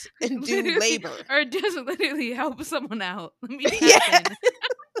lift and do Literally, labor. or just literally help someone out. Let me tap Yeah, in.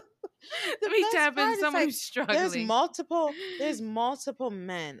 the Let me best tap in part is someone like who's struggling. there's multiple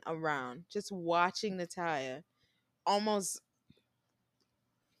men around just watching Natalia almost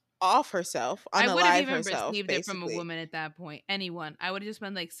off herself, I would have unalive even herself, received it from a basically. woman at that point. Anyone. I would have just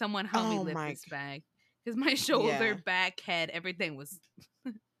been like, someone help me Oh lift my, this bag. Because my shoulder, yeah. back, head, everything was.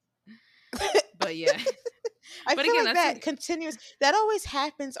 But yeah. I But feel again, like that's that like. continues. That always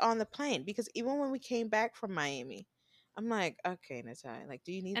happens on the plane because even when we came back from Miami, I'm like, okay, Natalia, like,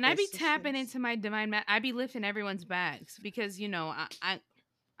 do you need And I the be tapping assistance? into my divine. I be lifting everyone's bags because,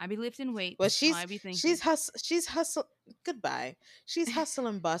 I be lifting Well, weights. So I be thinking. she's hustle. Goodbye. She's hustle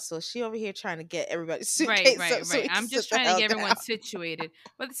and bustle. She over here trying to get everybody's Right, suitcase right, up so right. we can I'm sit just the trying to hell get down. everyone situated.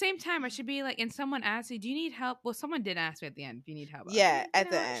 But at the same time, I should be like, and someone asked me, do you need help? Well, someone did ask me at the end, do you need help? I was Yeah, like, at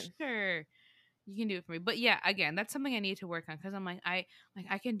the end. sure. You can do it for me. But yeah, again, that's something I need to work on because I'm like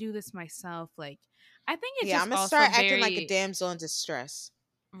I can do this myself. Like I think it's Yeah, just I'm gonna also start acting like a very damsel in distress.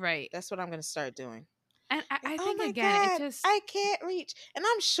 right. That's what I'm gonna start doing. And I, Like, I oh think my again, it's god, just I can't reach. And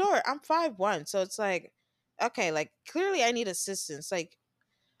I'm short. I'm 5'1", so it's like, okay, like clearly I need assistance. Like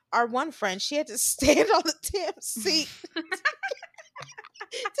our one friend, she had to stand on the damn seat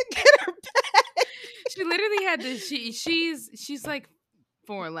to get her back. she literally had to she's like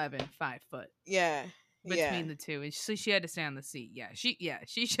 4'11", 5 foot Yeah, yeah. between the two. And so she had to stay on the seat. She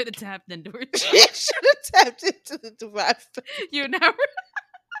should have tapped into her She too. should have tapped into the device. You now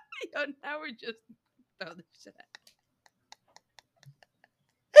we're now we're just throwing this shit out.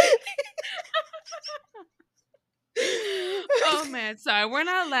 Oh man, sorry, we're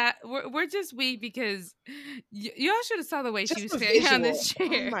not we're just weak because y'all should have saw the way she Just was a standing on visual. this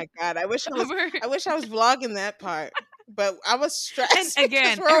Oh chair. my god, We're- I wish I was vlogging that part. But I was and stressed because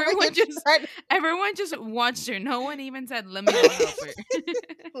again, we're over here trying to everyone just watched her. No one even said, "Let me go help her."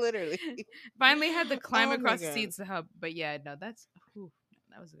 literally. Finally, had to climb Oh my across the god. seats to help. But yeah, no, that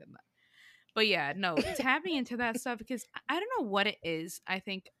was a good one. But yeah, no, tapping into that stuff because I don't know what it is. I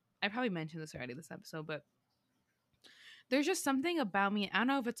think I probably mentioned this already this episode, but there's just something about me. I don't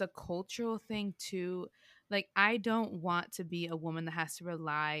know if it's a cultural thing too. Like I don't want to be a woman that has to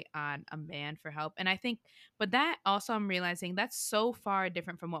rely on a man for help. And I think but that also I'm realizing that's so far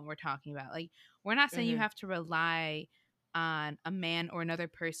different from what we're talking about. Like we're not saying you Hmm. have to rely on a man or another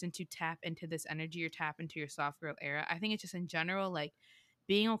person to tap into this energy or tap into your soft girl era. I think it's just in general like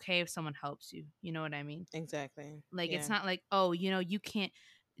being okay if someone helps you. You know what I mean? Exactly. Like it's Yeah. not like, oh, you can't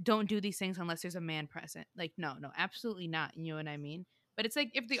don't do these things unless there's a man present. Like no, no, absolutely not. You know what I mean? But it's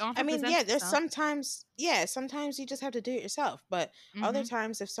like if the I offer mean, presents yeah, there's itself. sometimes, yeah, sometimes you just have to do it yourself. But other Mhm.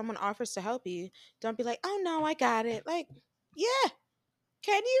 times, if someone offers to help you, don't be like, oh no, I got it. Like, yeah,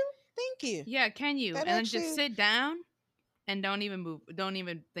 can you? Thank you. Yeah, can you? That And then just actually, sit down and don't even move. Don't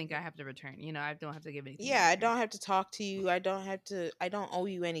even think I have to return. I don't have to give anything in yeah, I return. don't have to talk to you. I don't owe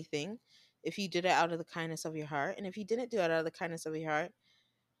you anything if you did it out of the kindness of your heart. And if you didn't do it out of the kindness of your heart,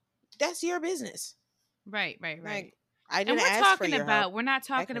 that's your business. Right, right, Like, right. I And didn't ask for your help, we're not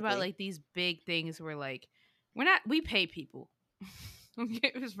talking about technically. like these big things where like we pay people. Don't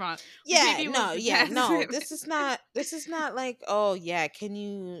get us wrong. We pay Yeah, people no, to yeah, pass no. This is not like, oh yeah, can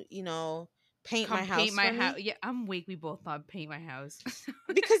you, paint come my paint house my for house. me? Yeah, I'm weak. We both thought paint my house.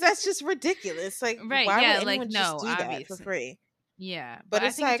 Because that's just ridiculous. Like, Right. why would Yeah. Like, anyone just no, do that for obviously. free? Yeah. But But I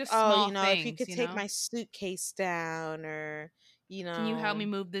it's think it's like, just oh, small if you things, could take my suitcase down, or, Can you help me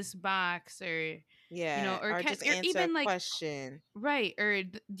move this box yeah, or just or answer a even like, question. right. Or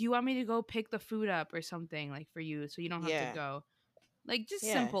do you want me to go pick the food up or something like for you so you don't have to Yeah, go? Like, just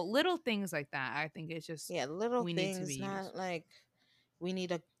yeah, simple little things like that. I think it's just, yeah. Little we need to be things, used. not like we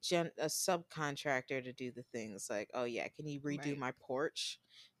need a subcontractor to do the things. Like, oh yeah, can you redo Right. my porch?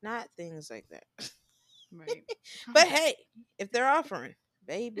 Not things like that. Right. But Okay. hey, if they're offering,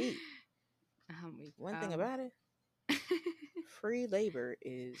 baby, Weak. one thing about it, free labor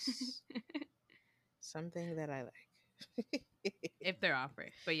is something that I like. If they're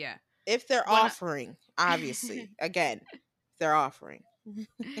offering. But yeah. If they're One. offering, obviously. Again, if they're offering.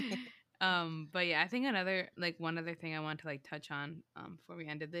 But yeah, I think another like one other thing I want to like touch on before we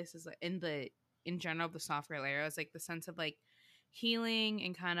ended this is like in general the software layer is like the sense of like healing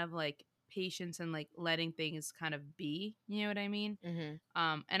and kind of like patience and like letting things kind of be, you know what I mean?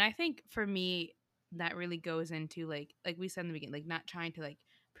 Hmm. And I think for me that really goes into like we said in the beginning, like not trying to like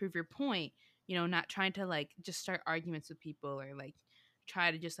prove your point, not trying to like just start arguments with people or like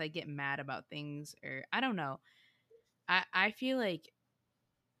try to just like get mad about things, or I don't know. I feel like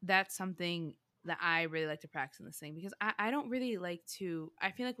that's something that I really like to practice in this thing, because I don't really like to,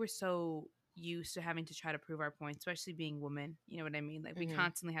 I feel like we're so used to having to try to prove our points, especially being women. You know what I mean? Like we Hmm.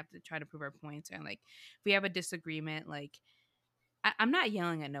 constantly have to try to prove our points. And like if we have a disagreement, like I'm not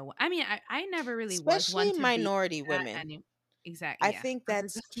yelling at no one. I mean, I never really was one Especially to be minority that. women. Any exactly, I yeah. think I was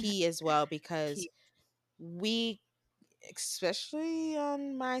that's key as well because key. we, especially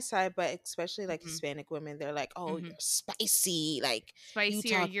on my side, but especially like Hmm. Hispanic women, they're like, "Oh, Hmm. you're spicy, like you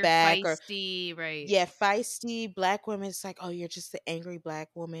Spicy, or talk you're back," or feisty, right? yeah, feisty. Black women, it's like, "Oh, you're just the angry black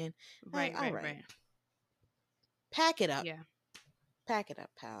woman." Like, Right, all right, right, right. pack it up, Yeah,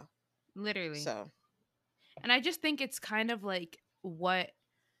 pal. literally. So, And I just think it's kind of like what,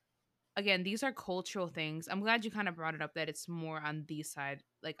 again, these are cultural things. I'm glad you kind of brought it up that it's more on these side,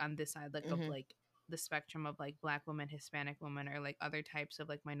 like on this side, like of hmm, like the spectrum of like black women, Hispanic women, or like other types of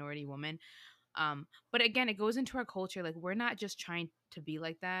like minority women. But again, it goes into our culture. Like we're not just trying to be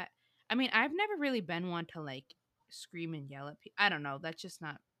like that. I mean, I've never really been one to like scream and yell at people. I don't know. That's just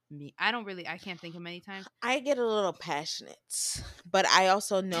not me. I can't think of many times. I get a little passionate, but I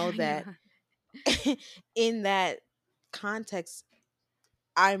also know that Yeah. in that context,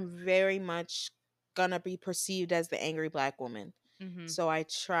 I'm very much gonna be perceived as the angry black woman. Hmm. So I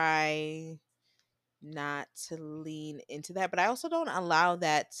try not to lean into that, but I also don't allow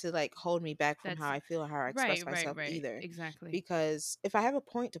that to like hold me back from how That's I feel or how I express right, right, myself right. either. Exactly. Because if I have a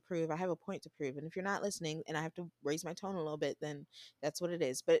point to prove, I have a point to prove. And if you're not listening and I have to raise my tone a little bit, then that's what it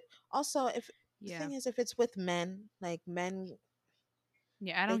is. But also, if the Yeah. thing is, if it's with men, like men,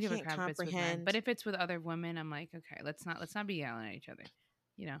 Yeah, I they don't give a can't crap if it's with men. But comprehend. if it's with other women, I'm like, okay, let's not be yelling at each other.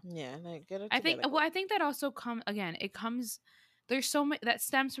 You know. Yeah, like get it I think together, well, girl. I think that also it comes, there's so many that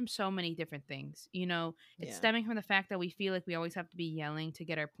stems from so many different things. It's Yeah. stemming from the fact that we feel like we always have to be yelling to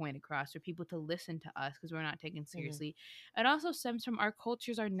get our point across, for people to listen to us because we're not taken Hmm. seriously. It also stems from our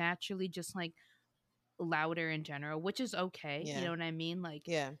cultures are naturally just like louder in general, which is okay. You Yeah. know what I mean? Like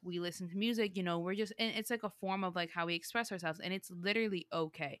Yeah. we listen to music, we're just, and it's like a form of like how we express ourselves, and it's literally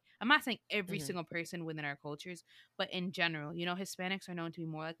okay. I'm not saying every Hmm. single person within our cultures, but in general, Hispanics are known to be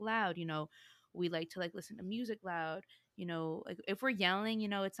more like loud. We like to like listen to music loud. Like if we're yelling,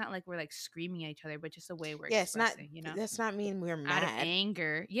 it's not like we're like screaming at each other, but just the way we're Yeah, it's not. expressing, That's not mean we're out of mad.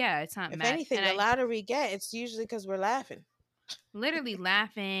 anger. Yeah, it's not If mad. anything, And the I louder we get, it's usually because we're laughing, literally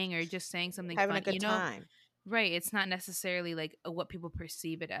laughing or just saying something having a funny, good time. right? It's not necessarily like what people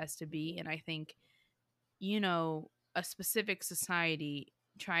perceive it as to be. And I think, a specific society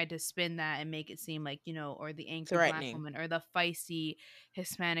tried to spin that and make it seem like, or the angry black Threatening. woman or the feisty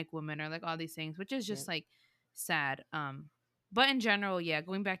Hispanic woman or like all these things, which is Yeah. just like sad. But in general, yeah,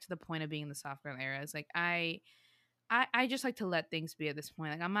 going back to the point of being in the soft girl era is like I just like to let things be at this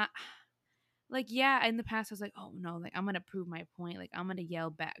point. Like I'm not like, yeah, in the past I was like, oh no, like I'm gonna prove my point, like I'm gonna yell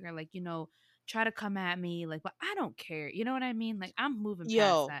back, or like, try to come at me, like, but I don't care. You know what I mean? Like I'm moving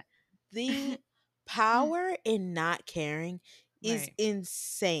past Yo, that. the power in not caring is Right.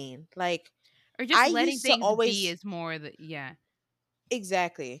 insane. Like, Or just I letting used to things be always. is more the yeah.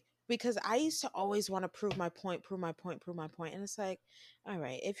 Exactly. Because I used to always want to prove my point, prove my point, prove my point. And it's like, all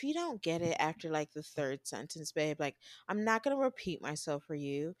right, if you don't get it after like the third sentence, babe, like I'm not going to repeat myself for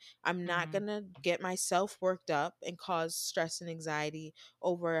you. I'm not Mhm. going to get myself worked up and cause stress and anxiety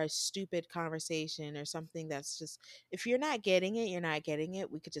over a stupid conversation or something that's just, if you're not getting it, you're not getting it.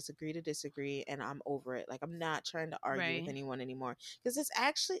 We could just agree to disagree and I'm over it. Like I'm not trying to argue with Right. anyone anymore because it's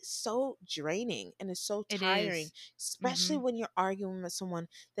actually so draining and it's so It tiring, is. especially Mhm. when you're arguing with someone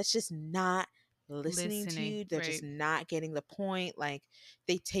that's just not listening to Listening, you. They're just right. not getting the point. Like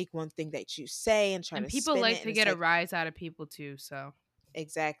they take one thing that you say and try And to people spin like it, and to it's get a like rise out of people too, so,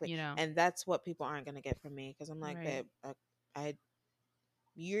 exactly. you know. And that's what people aren't gonna get from me because I'm like, Right. babe, I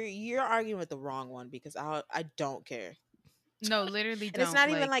you're arguing with the wrong one because I don't care. No, literally And it's don't not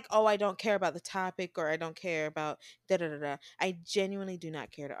even like like, oh, I don't care about the topic or I don't care about da da da da. I genuinely do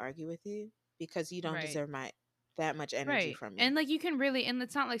not care to argue with you because you don't right. deserve my that much energy Right. from me. And like you can really, and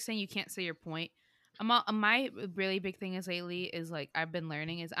it's not like saying you can't say your point. My really big thing is lately is like I've been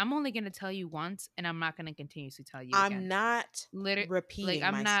learning is I'm only going to tell you once and I'm not going to continuously tell you again. I'm not Literally, like repeating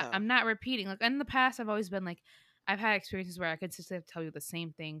I'm myself. not repeating. Like in the past I've always been like I've had experiences where I consistently have to tell you the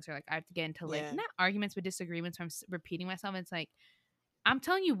same things, or like I have to get into like Yeah. not arguments but disagreements where repeating myself. It's like I'm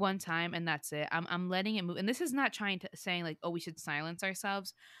telling you one time and that's it. I'm letting it move. And this is not trying to saying like, oh, we should silence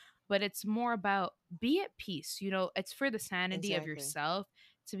ourselves, but it's more about be at peace. It's for the sanity of Exactly. yourself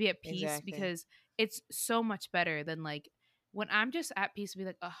to be at peace, Exactly. because it's so much better than like when I'm just at peace to be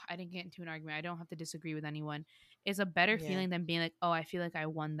like, oh, I didn't get into an argument. I don't have to disagree with anyone. Is a better Yeah. feeling than being like, oh, I feel like I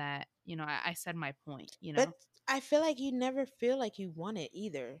won that. I said my point, you But know? I feel like you never feel like you won it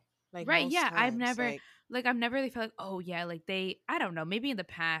either. Like Right. most Yeah. times. Like I've never really felt like, oh, yeah, like I don't know, maybe in the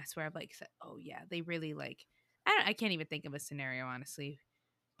past where I've like said, oh, yeah, they really like, I can't even think of a scenario, honestly.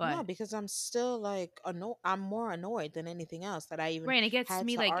 no, But, because I'm still like I'm more annoyed than anything else that I even right. And it gets had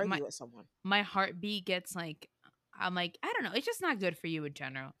me to like argue with someone. my heartbeat gets like, I'm like, I don't know. It's just not good for you in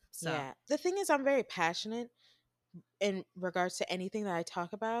general. So, Yeah. The thing is I'm very passionate in regards to anything that I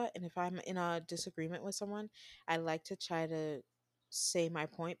talk about, and if I'm in a disagreement with someone, I like to try to say my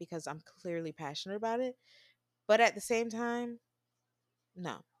point because I'm clearly passionate about it. But at the same time,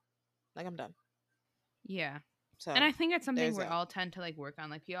 no. Like I'm done. yeah. And So, I think it's something there's we that. all tend to like work on.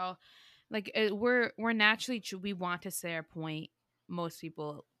 Like we all like we're naturally we want to say our point. Most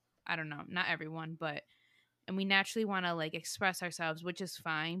people, I don't know, not everyone, but and we naturally want to like express ourselves, which is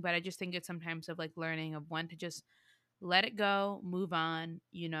fine. But I just think it's sometimes of like learning of when to just let it go, move on,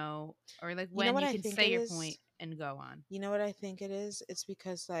 or like You know when what you I can think say it your point is? and go on. You know what I think it is? It's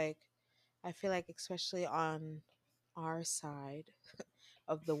because like I feel like especially on our side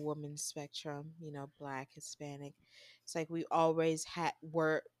of the woman spectrum, black, Hispanic, it's like we always had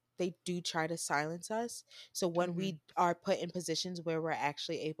were they do try to silence us. So when Mm-hmm. we are put in positions where we're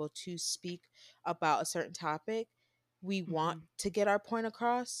actually able to speak about a certain topic, we want Mm-hmm. to get our point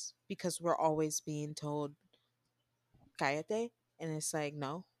across because we're always being told cállate, and it's like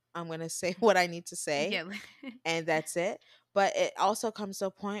no, I'm going to say what I need to say Yeah. and that's it. But it also comes to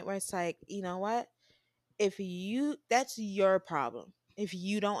a point where it's like, you know what? If you that's your problem. If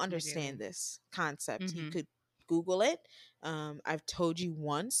you don't understand Literally. this concept, you Mm-hmm. could Google it. I've told you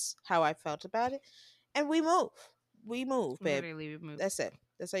once how I felt about it, and we move, babe. Literally, we move. That's it.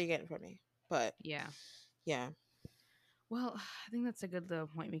 That's all you're getting from me. But Yeah. yeah. Well, I think that's a good little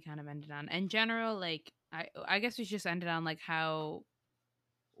point we kind of ended on. In general, like I guess we just ended on like how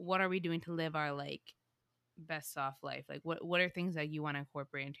what are we doing to live our like best soft life? Like what are things that you want to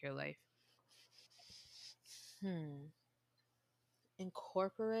incorporate into your life? Hmm.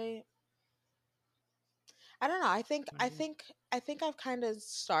 Incorporate. I don't know. I think Wanna I do? think I think I've kind of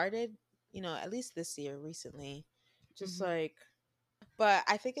started, at least this year recently, just Mm-hmm. like but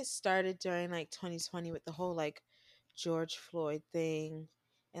I think it started during like 2020 with the whole like George Floyd thing.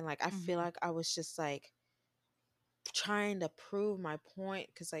 And like I feel Mm-hmm. like I was just like trying to prove my point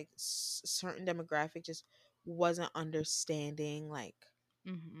because like certain demographic just wasn't understanding like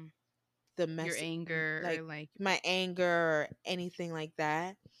Mm-hmm. the Your anger or like like. my anger or anything like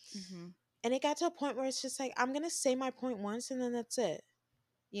that. Mm-hmm. And it got to a point where it's just like I'm gonna say my point once and then that's it.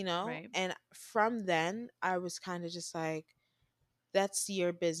 Right. And from then I was kind of just like that's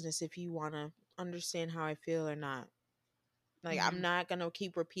your business if you want to understand how I feel or not. Like I'm Mm-hmm. not going to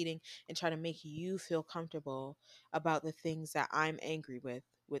keep repeating and try to make you feel comfortable about the things that I'm angry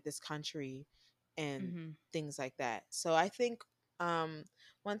with this country and Mm-hmm. things like that. So I think um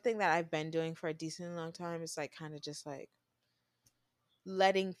one thing that I've been doing for a decent long time is like kind of just like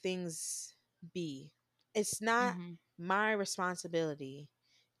letting things be. It's not Mm-hmm. my responsibility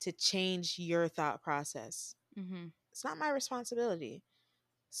to change your thought process. Mm-hmm. It's not my responsibility.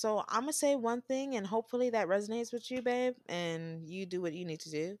 So I'm gonna say one thing, and hopefully that resonates with you, babe, and you do what you need to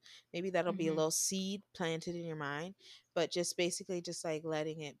do. Maybe that'll be a Mm-hmm. little seed planted in your mind, but just basically just like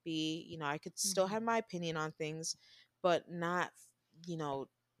letting it be. I could still Mm-hmm. have my opinion on things, but not, you know,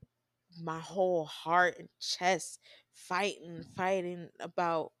 my whole heart and chest fighting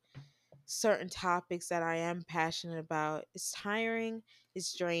about certain topics that I am passionate about. It's tiring,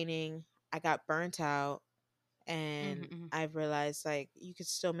 it's draining. I got burnt out and Mm-hmm. I've realized like you could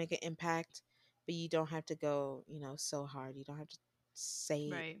still make an impact, but you don't have to go, so hard. You don't have to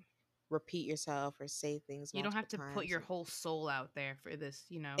say Right. repeat yourself or say things You don't multiple have to put times. your whole soul out there for this.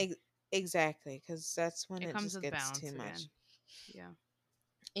 Ex- exactly, because that's when It it comes just with gets too balance much. again. Yeah.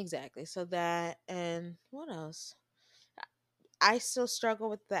 Exactly. So that and what else? I still struggle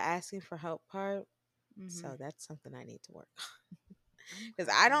with the asking for help part. Mm-hmm. So that's something I need to work on.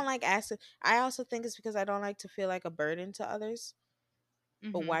 Because I Okay. don't like asking. I also think it's because I don't like to feel like a burden to others.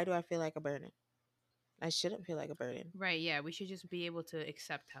 But Mm-hmm. why do I feel like a burden? I shouldn't feel like a burden. Right. Yeah. We should just be able to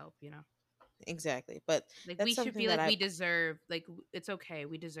accept help. Exactly. But Like that's we should something feel that like we deserve. Like it's okay.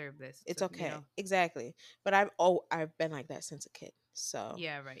 We deserve this. It's it's okay. okay. Exactly. But I've been like that since a kid. So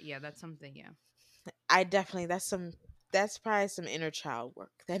Yeah. Right. Yeah. That's something. Yeah. I definitely that's probably some inner child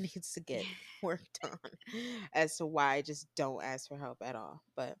work that needs to get worked on as to why I just don't ask for help at all.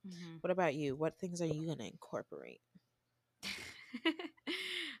 But Mm-hmm. what about you? What things are you gonna incorporate?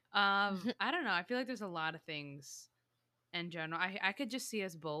 I don't know. I feel like there's a lot of things in general. I could just see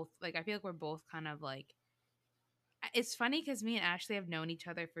us both. Like I feel like we're both kind of like it's funny because me and Ashley have known each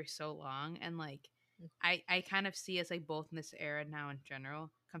other for so long, and like I kind of see us like both in this era now in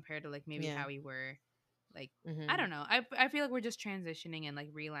general compared to like maybe Yeah. how we were like I Mhm. don't know. I feel like we're just transitioning and like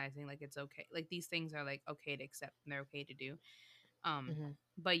realizing like it's okay. Like these things are like okay to accept and they're okay to do. Um Mhm.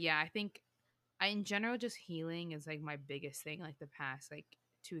 but yeah, I think I in general just healing is like my biggest thing like the past like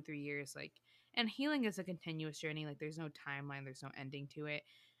 2 3 years like and healing is a continuous journey like there's no timeline there's no ending to it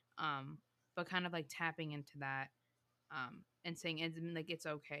um but kind of like tapping into that and saying it's like it's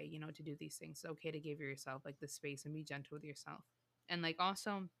okay you know to do these things it's okay to give yourself like the space and be gentle with yourself and like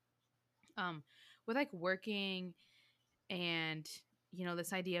also um with like working and you know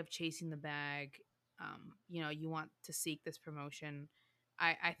this idea of chasing the bag you know you want to seek this promotion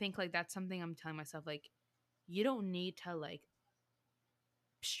I think like that's something I'm telling myself like you don't need to like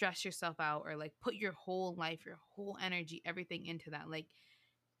stress yourself out or like put your whole life your whole energy everything into that like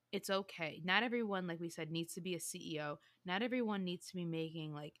it's okay not everyone like we said needs to be a CEO not everyone needs to be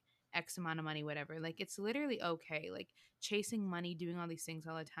making like x amount of money whatever like it's literally okay like chasing money doing all these things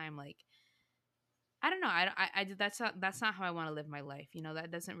all the time like I don't know. That's not how I want to live my life. You know,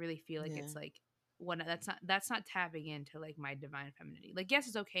 that doesn't really feel like Yeah. it's like what that's not tapping into like my divine femininity. Like yes,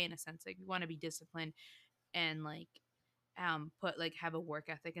 it's okay in a sense. Like we want to be disciplined and like put like have a work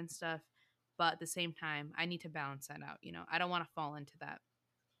ethic and stuff. But at the same time, I need to balance that out. You know, I don't want to fall into that.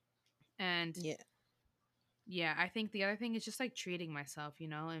 And Yeah. yeah, I think the other thing is just like treating myself, you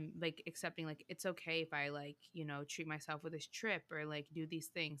know, and like accepting like it's okay if I like, you know, treat myself with this trip or like do these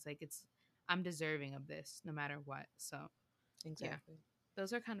things. Like it's I'm deserving of this no matter what. So yeah, Exactly.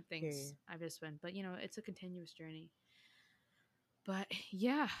 those are kind of things Period. I've just been, but you know, it's a continuous journey. But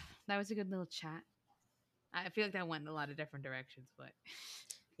yeah, that was a good little chat. I feel like that went in a lot of different directions, but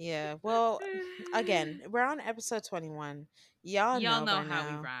Yeah. Well, again, we're on episode 21. Y'all y'all know know by how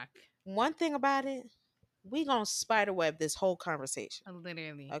we now. rock. One thing about it, we gonna spider web this whole conversation.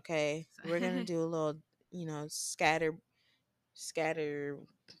 Literally. Okay, we're gonna do a little, scatter.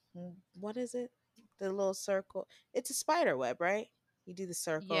 What is it? The little circle. It's a spider web, right? You do the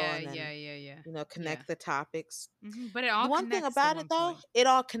circle Yeah, and yeah, then yeah, yeah, yeah. connect the topics. But it The all one thing connects to about it one though, point. it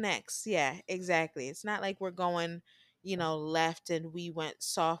all connects. Yeah, exactly. It's not like we're going, left and we went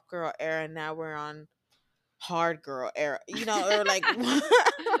soft girl era. Now we're on hard girl era, or like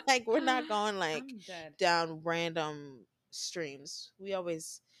like we're not going like I'm dead. down random streams. We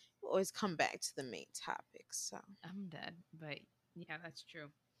always come back to the main topic. So I'm dead. But yeah, that's true.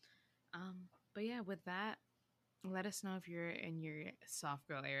 But yeah, with that, let us know if you're in your soft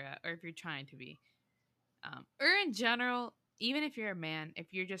girl era or if you're trying to be. Or in general, even if you're a man, if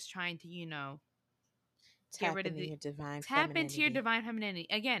you're just trying to, you know, get tap rid of into the your divine tap into your femininity. divine femininity.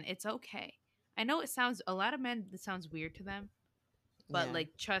 Again, it's okay. I know it sounds a lot of men that sounds weird to them, but Yeah. like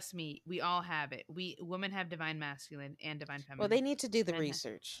trust me, we all have it. We women have divine masculine and divine Well, they feminine. need to do the Men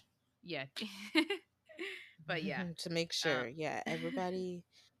research yeah. But yeah. to make Uh sure. Yeah, everybody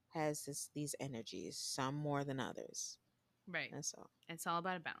has these energies, some more than others. right. That's all. It's all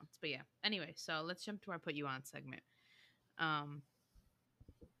about a balance. But yeah. Anyway, so let's jump to our put you on segment. Um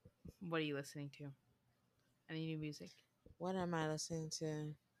what are you listening to? Any new music? What am I listening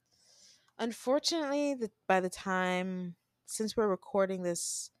to? Unfortunately, by the time since we're recording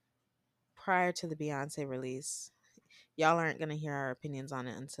this prior to the Beyonce release, y'all aren't gonna hear our opinions on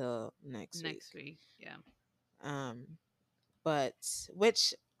it until next week. Next week. Yeah. Um, but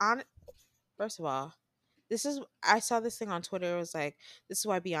which on first of all, this is I saw this thing on Twitter. It was like this is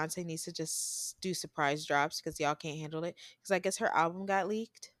why Beyonce needs to just do surprise drops because y'all can't handle it. Because I guess her album got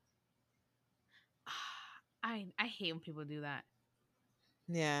leaked. I hate when people do that.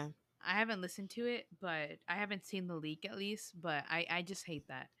 Yeah, I haven't listened to it, but I haven't seen the leak at least. But I just hate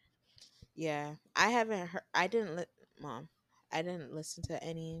that. yeah. I haven't heard. I didn't. Mom, I didn't listen to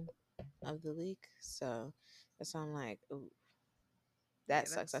any of the leak, so that's why I'm like, ooh, Yeah, that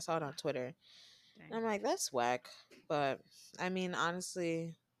sucks. I that's saw it on Twitter, and dang. I'm like, that's whack. But I mean,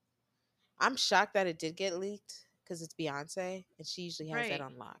 honestly, I'm shocked that it did get leaked because it's Beyonce, and she usually has that Right.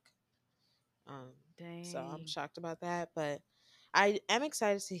 on lock. Um, so I'm Dang. shocked about that, but I am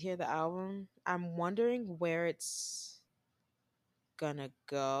excited to hear the album. I'm wondering where it's gonna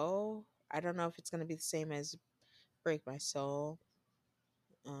go. I don't know if it's gonna be the same as Break My Soul.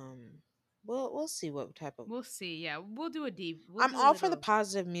 Um, we'll see what type of. We'll see. Yeah, we'll do a deep. We'll I'm do a all for the little.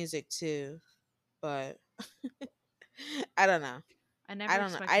 positive music too, but I don't know. I I never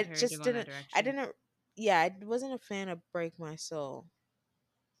don't know. expected I her to just go in that didn't. I direction. didn't. Yeah, I wasn't a fan of Break My Soul.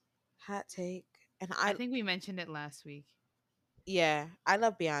 Hot take. And I I think we mentioned it last week. Yeah, I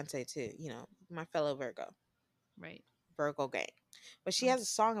love Beyonce too. My fellow Right. Virgo gang. But she Um, has a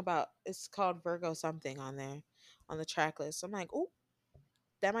song about it's called Virgo something on there on the track list. I'm like, oh,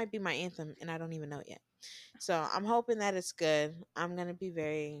 that might be my anthem, and I don't even know it yet. So I'm hoping that it's good. I'm gonna be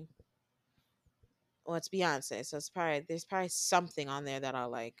very well. It's Beyonce, so there's probably something on there that I'll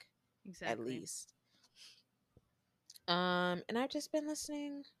like at exactly. least. And I've just been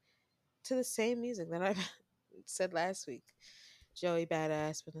listening to the same music that I said last week. Joey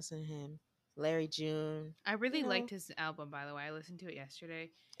Badass, been listening to him. Larry June, I really you liked know, his album, by the way. I listened to it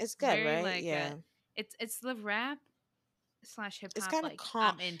yesterday. it's It's good, very right? like Yeah, it's the rap slash hip it's hop kind of like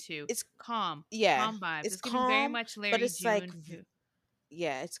calm. I'm into It's calm yeah, calm vibes. it's It's giving very calm, much but Larry it's like June.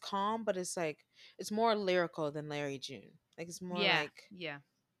 yeah, it's calm, but it's like it's more lyrical than Larry June. Like it's more Yeah, like yeah,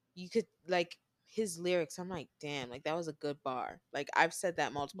 you could like his lyrics. I'm like, damn, like that was a good bar. Like I've said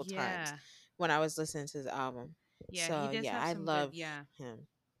that multiple times yeah, when I was listening to his album. yeah. He So does yeah, have I some good. love Yeah, him.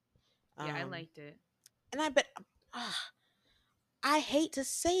 yeah. I Um, liked it. and I bet I hate to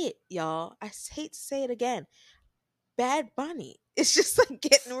say it, y'all. Hate to say it again. Bad Bunny. It's just like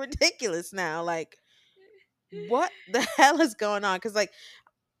getting ridiculous now. Like, what the hell is going on? Because like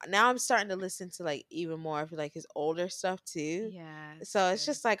now I'm starting to listen to like even more of like his older stuff too. Yeah, it's So it's good.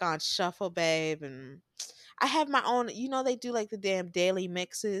 just like on shuffle, babe, and I have my own. They do like the damn daily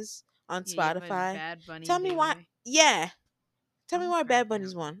mixes on Yeah, you have a Spotify. Bad Bunny Tell me why. daily. Yeah, tell me I'm why Bad cracking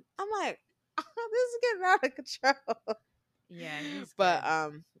Bunny's up. one. I'm like, this is getting out of control. Yeah, he's But good.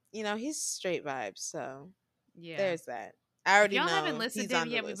 he's straight vibes. So Yeah. there's that. I If already y'all haven't know listened he's to him on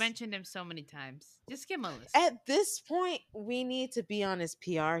the yet, we've list. mentioned him so many times. Just give him a listen. At this point, we need to be on his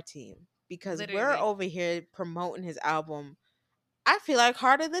PR team because we're Literally. over here promoting his album. I feel like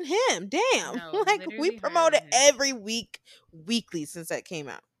harder than him. Damn. No, Like we literally harder promote than it him. every week, weekly since that came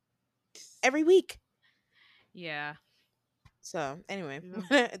out. Every week. Yeah. So anyway, We were-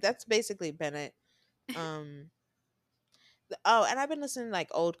 that's basically been it. Um oh, and I've been listening to like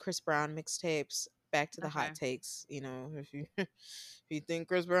old Chris Brown mixtapes, back to the Okay. hot takes, if you if you think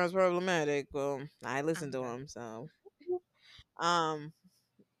Chris Brown's problematic, well, I listen I'm to dead. him, so um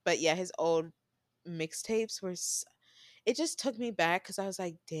but yeah, his old mixtapes it just took me back cuz I was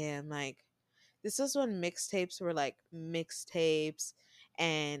like, damn, like this is when mixtapes were like mixtapes,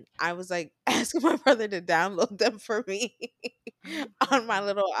 and I was like asking my brother to download them for me I'm on cracking my up.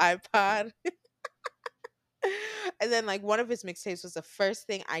 little iPod. And then like one of his mixtapes was the first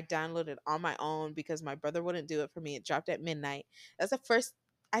thing I downloaded on my own because my brother wouldn't do it for me. It dropped at midnight. That's the first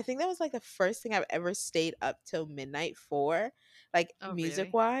I think that was like the first thing I've ever stayed up till midnight for, like Oh, music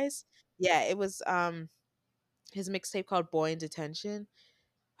really? wise. Yeah, it was his mixtape called Boy in Detention.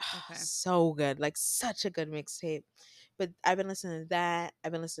 Okay. So good. Like such a good mixtape. But I've been listening to that.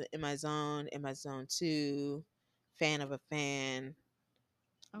 I've been listening to In My Zone 2, Fan of a Fan.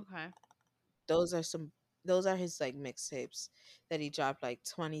 Okay. Those are some those are his like mixtapes that he dropped like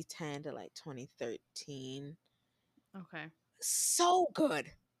 2010 to like 2013. Okay. So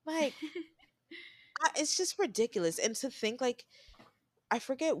good. Like it's just ridiculous. And to think like I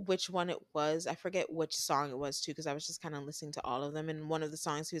forget which one it was. I forget which song it was too because I was just kind of listening to all of them, and one of the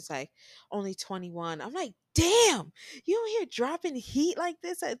songs he was like only 21. I'm like, "Damn. You out here dropping heat like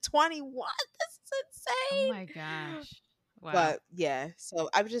this at 21? This is Oh my insane." gosh. Wow. But yeah, so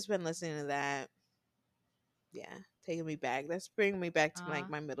I've just been listening to that. Yeah, taking me back. That's bringing me back to like Uh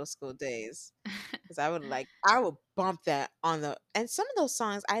my middle school days. Because I would bump that on the, and some of those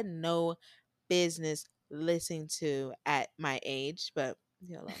songs I had no business listening to at my age, but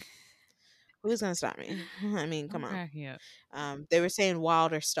who's gonna stop me? I mean, come I'm on. cracking up. They were saying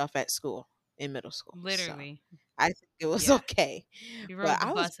wilder stuff at school in middle school, so Literally. I think it was Yeah. okay. We But rode the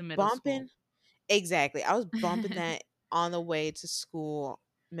I was bus in middle school. bumping exactly. I was bumping that on the way to school,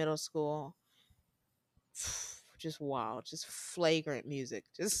 middle school. Just wow, just flagrant music.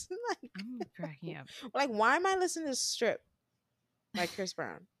 Just I'm cracking up. like why am I listening to Strip by Chris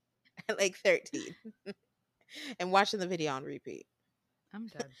Brown at like 13 and watching the video on repeat? I'm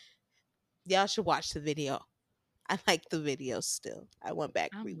dead. Y'all should watch the video. I like the video still. I went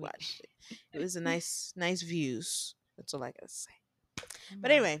back I'm weak. rewatched it. It was a nice views. That's all I gotta say. I'm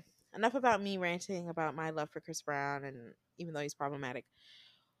But out. anyway, enough about me ranting about my love for Chris Brown, and even though he's problematic.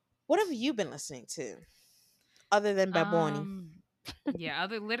 What have you been listening to other than Baboni? Um yeah,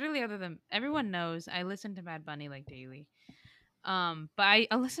 other than everyone knows I listen to Bad Bunny like daily. But I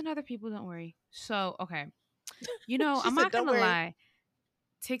listen to other people, don't worry. So, okay. She I'm said, not "Don't gonna worry." lie.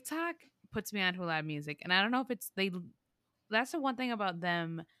 TikTok puts me onto a lot of music, and I don't know if it's they. That's the one thing about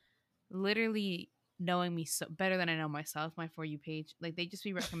them. Literally, knowing me so better than I know myself, my For You page, like they just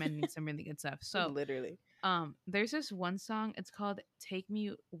be recommending some really good stuff. So Literally. there's this one song. It's called "Take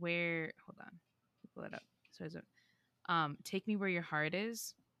Me Where." Hold on, pull it up. So it's "Take Me Where Your Heart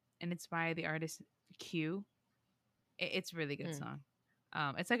Is," and it's by the artist Q. It's a really good Mm, song.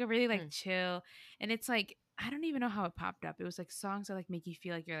 It's like a really like mm. chill, and it's like I don't even know how it popped up. It was like songs that like make you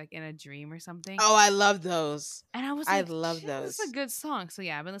feel like you're like in a dream or something. Oh, I love those. And I was I like, love chill, this is a those. good song. So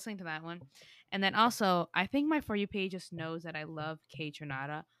yeah, I've been listening to that one. And then also, I think my For You page just knows that I love K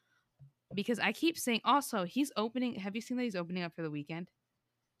Tronada because I keep saying also he's opening. Have you seen that he's opening up for the weekend?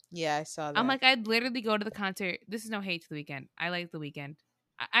 Yeah, I saw I'm that. like, I'd literally go to the concert. This is no hate to the weekend. I like the weekend.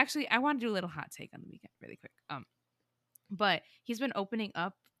 Actually, I want to do a little hot take on the weekend really quick. But he's been opening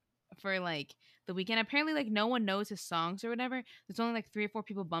up for like the weekend. Apparently, like no one knows his songs or whatever. There's only like 3 or 4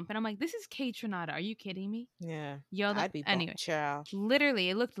 people bumping. I'm like, this is K Tronada. Are you kidding me? Yeah, Yo, I'd be anyway, child. literally,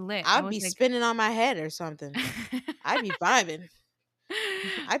 it looked lit. I I'd was be like, spinning on my head or something. I'd be vibing.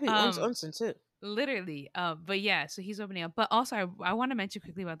 I'd be uns um, unsing too. literally. But yeah, so he's opening up. But also, I want to mention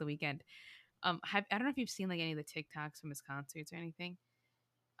quickly about the weekend. I don't know if you've seen like any of the TikToks from his concerts or anything.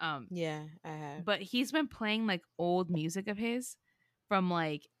 Um, Yeah, I have. but he's been playing like old music of his from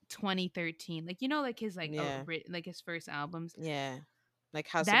like 2013, like like his like Yeah, like his first albums. yeah. Like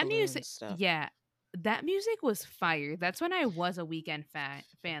House of That music, Balloons stuff. yeah, that music was fire. That's when I was a weekend fan,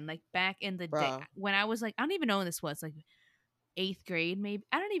 like back in the day Bro, when I was like, I don't even know when this was, like eighth grade, maybe.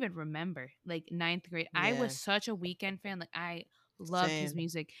 I don't even remember, like ninth grade. I was yeah, such a weekend fan. Like I loved his same.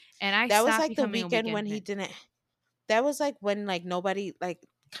 music, and I That was stopped like the becoming a weekend weekend when he fan. didn't. That was like when like nobody like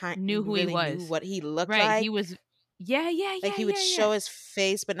Knew who he really knew was, what he looked right? like. He was, yeah, yeah, Like yeah, he would yeah, yeah, show his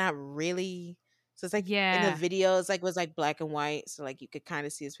face, but not really. So it's like in the yeah, videos, like was like black and white, so like you could kind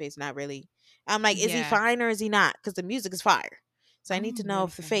of see his face, not really. I'm like, is he yeah. fine or is he not? Because the music is fire. So I need to I'm know really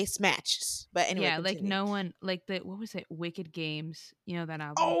if the fan. face matches. But anyway, Yeah, like continue. no one, like the what was it? Wicked Games. You know that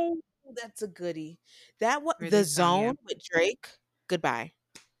album? Oh, that's a goodie. That what the Really strong. Yeah, zone with Drake. Goodbye.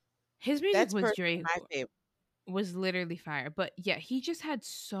 his music That's was personally Drake my favorite. was literally fire. But yeah, he just had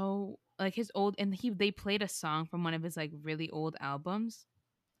so like his old, and he they played a song from one of his like really old albums.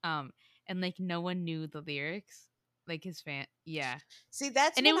 Um, and like no one knew the lyrics. Like his fan, yeah. See,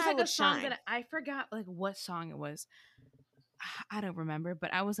 that's And it when was I like a would song shine. that I forgot like what song it was. I don't remember,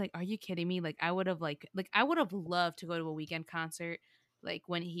 but I was like, "Are you kidding me?" Like I would have like I would have loved to go to a weekend concert, like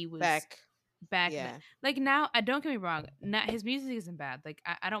when he was Back. back then. Yeah. Like now, I don't get me wrong. Not his music isn't bad. Like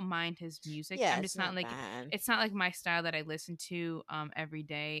I don't mind his music. Yeah, I'm it's just not not like bad. it's not like my style that I listen to every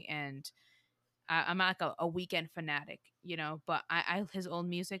day, and I'm not like a weekend fanatic, But I his old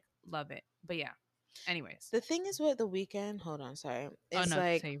music, love it. But yeah. Anyways, The thing is with the weekend, hold on, sorry. oh It's no,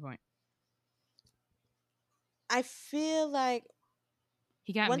 like say your point. I feel like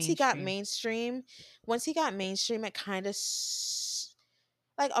He got once he got mainstream. mainstream, it kind of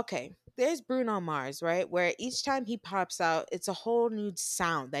like okay, there's Bruno Mars, right? Where each time he pops out, it's a whole new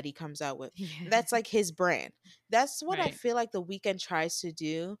sound that he comes out with. Yeah. That's like his brand. That's what I Right. feel like the weekend tries to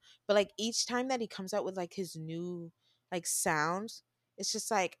do. But like each time that he comes out with like his new like sounds, it's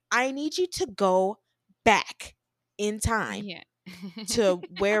just like I need you to go back in time Yeah. to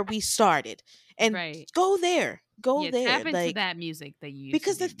where we started and Right. go Yeah, there tap into like that music that you used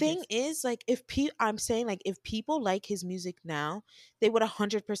to because the do thing because is like if I'm saying like if people like his music now they would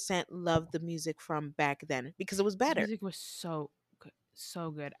 100% love the music from back then because it was his better. music was so good,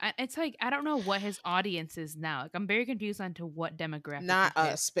 so good. It's like I don't know what his audience is now. Like I'm very confused on to what demographic Not he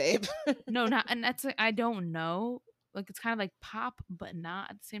us, hits. babe. No, not, and that's like I don't know. Like it's kind of like pop, but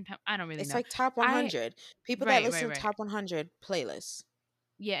not at the same time. I don't really It's know. like top I 100 people that Right, right, listen to right. top 100 playlists.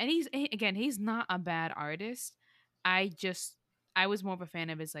 Yeah, and again, he's not a bad artist. I just I was more of a fan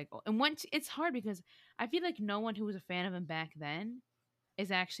of his like, and once it's hard because I feel like no one who was a fan of him back then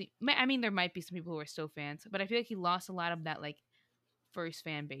is actually. I mean, there might be some people who are still fans, but I feel like he lost a lot of that like first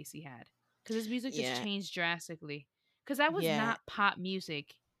fan base he had because his music just Yeah, changed drastically. Because that was yeah, not pop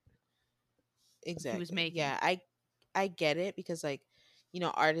music he was exactly. making. Yeah, I get it because like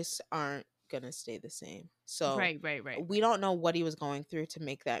artists aren't gonna stay the same, so Right, right, right, we right. don't know what he was going through to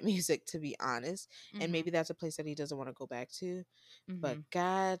make that music, to be honest, and Mhm, maybe that's a place that he doesn't want to go back to. But mhm.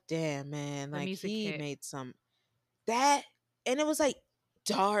 god damn, man, The like music he hit. made some that, and it was like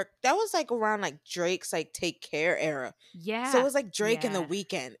dark. That was like around like Drake's like Take Care era. So it Yeah, was like Drake in the yeah,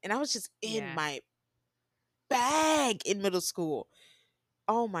 weekend, and I was just in yeah, my bag in middle school.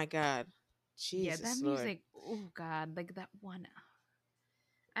 Oh my god. yeah. That Jesus Lord. music. Oh God, like that one.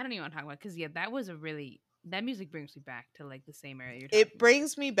 I don't even want to talk about because yeah, that was a really that music brings me back to like the same era you're It talking about.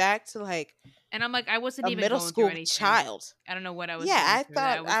 brings me back to like And I'm like, I wasn't a even middle going through school anything. child. I don't know what I was Yeah, going I through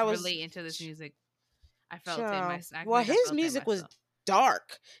that I thought I was was relating to this music. I felt it in my. Child. I feel Well, like I his felt it in music was myself.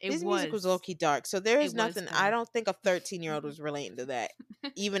 dark. It His music was low was. key dark. So there It is was nothing. I dark. don't think a 13-year-old was relating to that,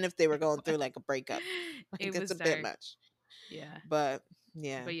 even if they were It going was. through like a breakup. It Like it's was a bit dark. much. Yeah. But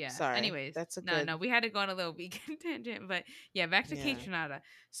yeah, But yeah. sorry. Anyways, That's a no, good. no, we had to go on a little weekend tangent. But yeah, back to Kate Yeah. Tronada.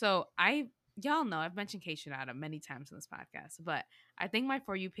 So y'all know I've mentioned Kate Tronada many times on this podcast, but I think my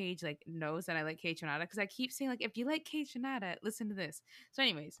For You page like knows that I like Kate Tronada because I keep saying like, if you like Kate Tronada, listen to this. So,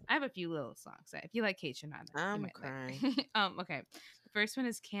 anyways, I have a few little songs that if you like Kate Tronada, you I'm might crying. like. Okay. The first one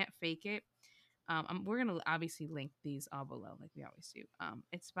is Can't Fake It. We're gonna obviously link these all below, like we always do.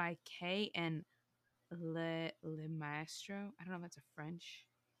 It's by K and Le Maestro. I don't know if that's a French.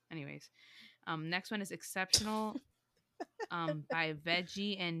 Anyways, next one is Exceptional. By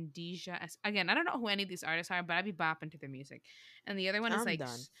Veggie and Deja. Again, I don't know who any of these artists are, but I'd be bopping to their music. And the other one is I'm like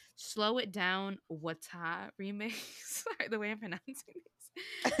done. Slow It Down Wata remix. Sorry, the way I'm pronouncing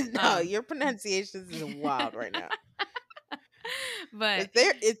this. No, your pronunciations is wild right now. But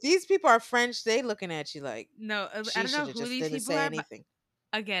If these people are French, they looking at you like no, I she don't should know have who just these didn't people say are, but anything.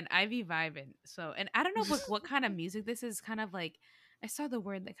 again, I be vibing. So, and I don't know what kind of music this is. Kind of like I saw the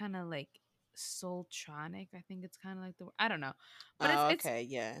word that kind of like soultronic. I think it's kind of like the I don't know, but Oh, okay,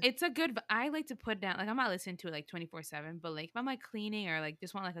 yeah, it's a good. I like to put down like I'm not listening to it like 24/7, but like if I'm like cleaning or like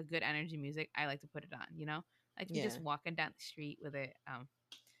just want like a good energy music, I like to put it on. You know, like me yeah, just walking down the street with it.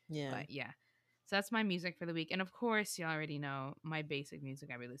 yeah. But yeah, so that's my music for the week, and of course you already know my basic music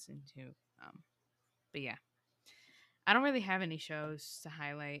I be listening to. But yeah, I don't really have any shows to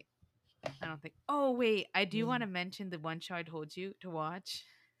highlight. I don't think. Oh wait, I do want Yeah. to mention the one show I told you to watch.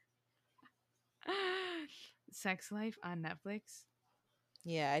 Sex Life on Netflix.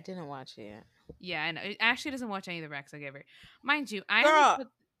 Yeah, I didn't watch it yet. Yeah, I know. Ashley doesn't watch any of the Rex I give her. Mind you, I only Girl, put.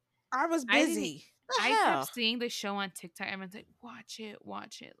 I was I didn't. busy. The I kept hell? seeing the show on TikTok. Everyone's like, watch it."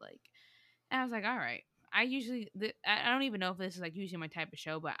 Like, and I was like, "All right." I usually, I don't even know if this is like usually my type of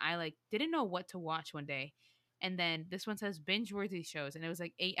show, but I like didn't know what to watch one day, and then this one says binge worthy shows, and it was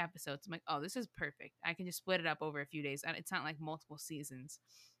like 8 episodes. I'm like, "Oh, this is perfect. I can just split it up over a few days, and it's not like multiple seasons."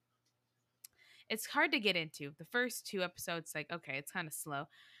 It's hard to get into. The first 2 episodes, like, okay, it's kind of slow.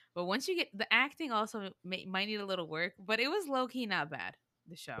 But once you get the acting, also might need a little work, but it was low key not bad.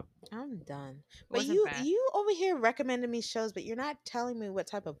 The show I'm done. it But wasn't bad. you over here recommending me shows, but you're not telling me what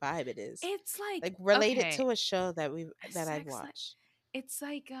type of vibe it is. It's like Like related okay, to a show a that I've sex like watched. it's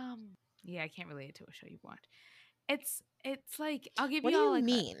like yeah, I can't relate it to a show you've watched. It's like I'll give What you do all you like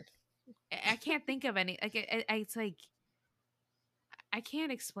mean? I can't think of any like it's like I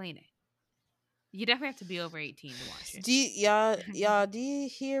can't explain it. You definitely have to be over 18 to watch it. Y'all do you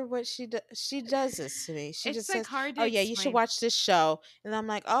hear what she does this to me? She It's just like says, hard to "Oh yeah, you should explain. watch this show." And I'm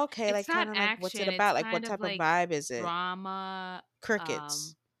like, "Okay, It's like not kind of like what's it action, it's about? Like what kind of type of like vibe is it?" drama.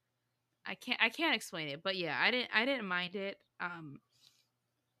 Crickets. I can't explain it, but yeah, I didn't mind it.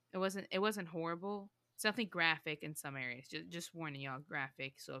 It wasn't horrible. It's definitely graphic in some areas. Just warning y'all,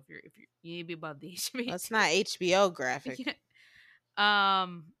 graphic. So if you need to be above the age of Well, it's 18. not HBO graphic. Yeah.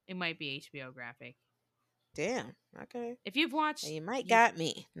 It might be HBO graphic. Damn. Okay. If you've watched You might you got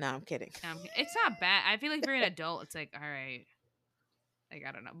me. No, I'm kidding. it's not bad. I feel like if you're an adult, it's like all right. Like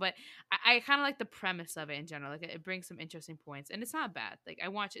I don't know, but I kind of like the premise of it in general. Like it brings some interesting points, and it's not bad. Like I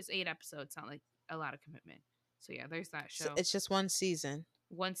watched it's 8 episodes. It's not like a lot of commitment. So yeah, there's that So show. it's just one season.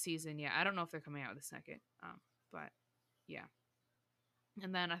 One season. Yeah, I don't know if they're coming out with a second. But yeah,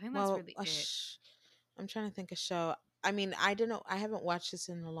 and then I think that's Well, really it. I'm trying to think of show. I mean, I don't know. I haven't watched this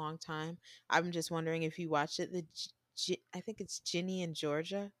in a long time. I'm just wondering if you watched it. I think it's Ginny in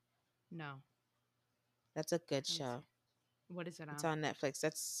Georgia. No, That's a good let me show. see. What is it It's on? on Netflix.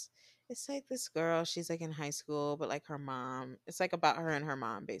 It's like this girl. She's like in high school, but like her mom. It's like about her and her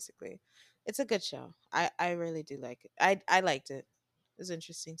mom, basically. It's a good show. I really do like it. I liked it. It was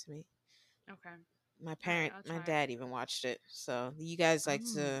interesting to me. Okay, all right, I'll My try it. dad even watched it. So you guys like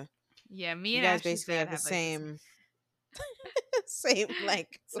Mm. to. Yeah, me You and guys Ashley's basically dad have the have like this. same same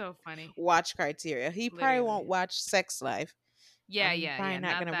like So funny, watch criteria. He probably won't literally. watch Sex Life. Yeah, I'm yeah, probably yeah. not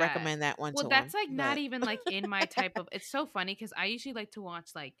Not gonna that. recommend that one Well, to that's him. like not But even like in my type of. It's so funny because I usually like to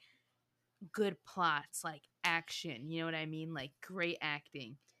watch like good plots, like action. You know what I mean? Like great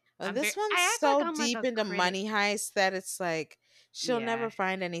acting. this one's I act like so I'm like deep a into critic. Money Heist that it's like she'll Yeah, never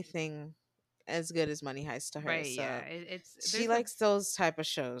find anything as good as Money Heist to her. right. Yeah, So it's she there's a. likes those type of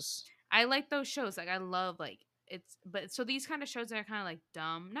shows. I like those shows. Like I love like it's. But so these kind of shows are kind of like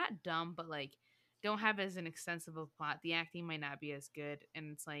dumb, not dumb, but like don't have as an extensive of plot. The acting might not be as good,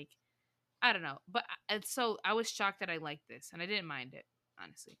 and it's like I don't know. But it's so I was shocked that I liked this, and I didn't mind it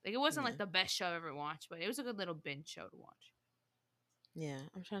honestly. Like it wasn't Yeah. like the best show I ever watched, but it was a good little binge show to watch. Yeah,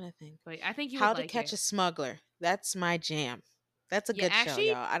 I'm trying to think. But I think you would How to like Catch it. a Smuggler. That's my jam. That's a Yeah, good show,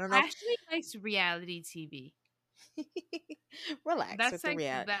 y'all. I don't know if actually likes reality TV. relax That's with the like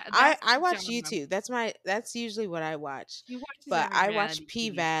reality. that's I the watch genre. YouTube. That's usually what I watch. She watches But every I watch reality P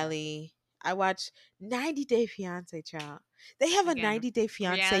TV show. Valley. I watch 90 Day Fiance, child. They have a Again, 90 Day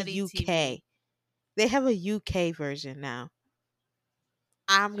Fiance reality UK. TV. They have a UK version now.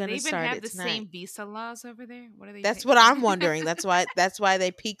 I'm Do they gonna even start have it the tonight. same visa laws over there? What are they That's saying? what I'm wondering. That's why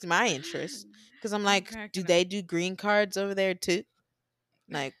they piqued my interest. Because I'm I'm like, do cracking up. they do green cards over there too?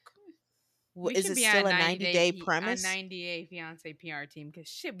 Like, We is should it be on still a a 90 90 day day a premise? 90-day fiance PR team because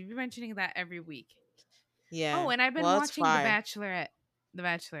shit, we be mentioning that every week. Oh, Yeah. and I've been Well, it's watching The fire. Bachelorette. The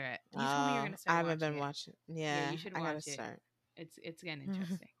Bachelorette. You told me you were gonna I start haven't watching been it. watching. Yeah, Yeah, you should I gotta watch it. start. It's getting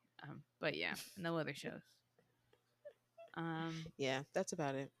interesting. But yeah, no other shows. Um, Yeah, that's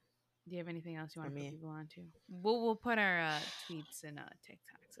about it do you have anything else you for want to put me. people on to? We'll put our tweets and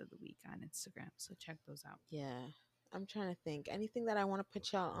TikToks of the week on Instagram, so check those out. Yeah, I'm trying to think. Anything that I want to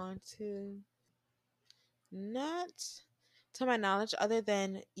put y'all on to? Not to my knowledge, other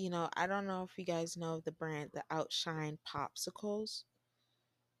than, I don't know if you guys know the brand, the Outshine Popsicles.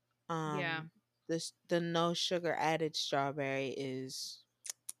 Yeah, The no sugar added strawberry is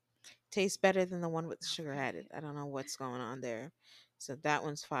tastes better than the one with sugar added. okay. I don't know what's going on there. So that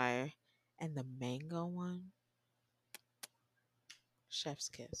one's fire. And the mango one, chef's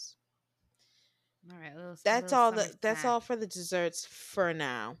kiss. All right, a That's little all summer that's snack. all for the desserts for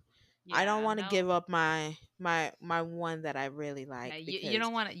now. I don't Yeah, want to give no. up my one that I really Yeah, like, you because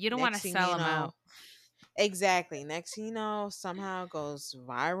don't want to next thing sell you them know, out. exactly, next thing you know, somehow it goes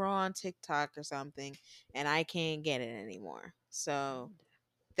viral on TikTok or something, and I can't get it anymore. So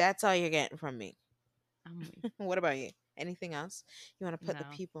that's all you're getting from me. I'm weak. What about you? Anything else you want to put the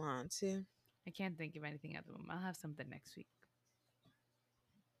No, people on to? I can't think of anything at the moment. I'll have something next week.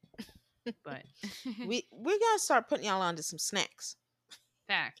 But We're gonna start putting y'all onto some snacks.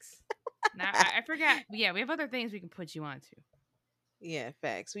 facts. Now I forgot. Yeah, we have other things we can put you onto. Yeah,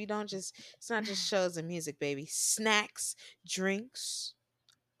 facts. We don't just It's not just shows and music, baby. Snacks, drinks,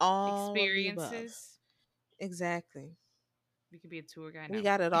 all of the above. Experiences. Exactly. We could be a tour guide. We No,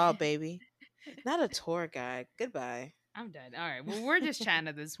 I'm got it all, kidding. baby. Not a tour guide. Goodbye. I'm done. All right. Well, we're just chatting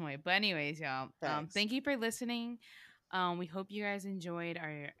at this point. But anyways, y'all. Facts. Thank you for listening. We hope you guys enjoyed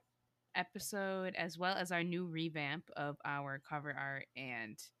our episode as well as our new revamp of our cover art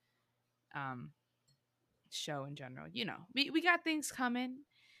and um show in general. We got things coming.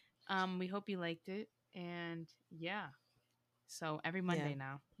 We hope you liked it. And yeah. So every Yeah. Monday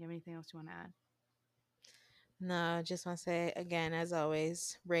now. You have anything else you want to add? No, just want to say again, as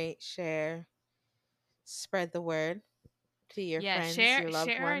always, rate, share, spread the word to your Yeah, friends, your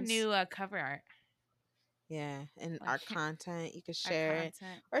loved share our ones. new cover art. Yeah, and Like our content, you can our share it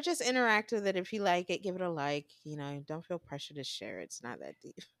content. or just interact with it. If you like it, give it a like. Don't feel pressure to share it. It's not that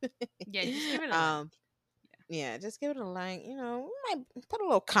Yeah, just give deep. it a like. Yeah, just give it a like. We might put a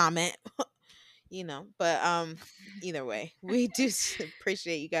little comment. But either way, we do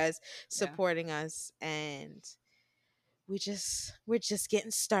appreciate you guys Yeah. supporting us, and we're just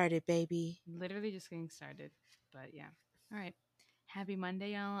getting started, baby. Literally just getting started. But yeah. All right. Happy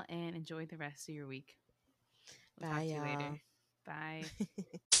Monday, y'all, and enjoy the rest of your week. We'll Bye, talk to you later. y'all. Bye.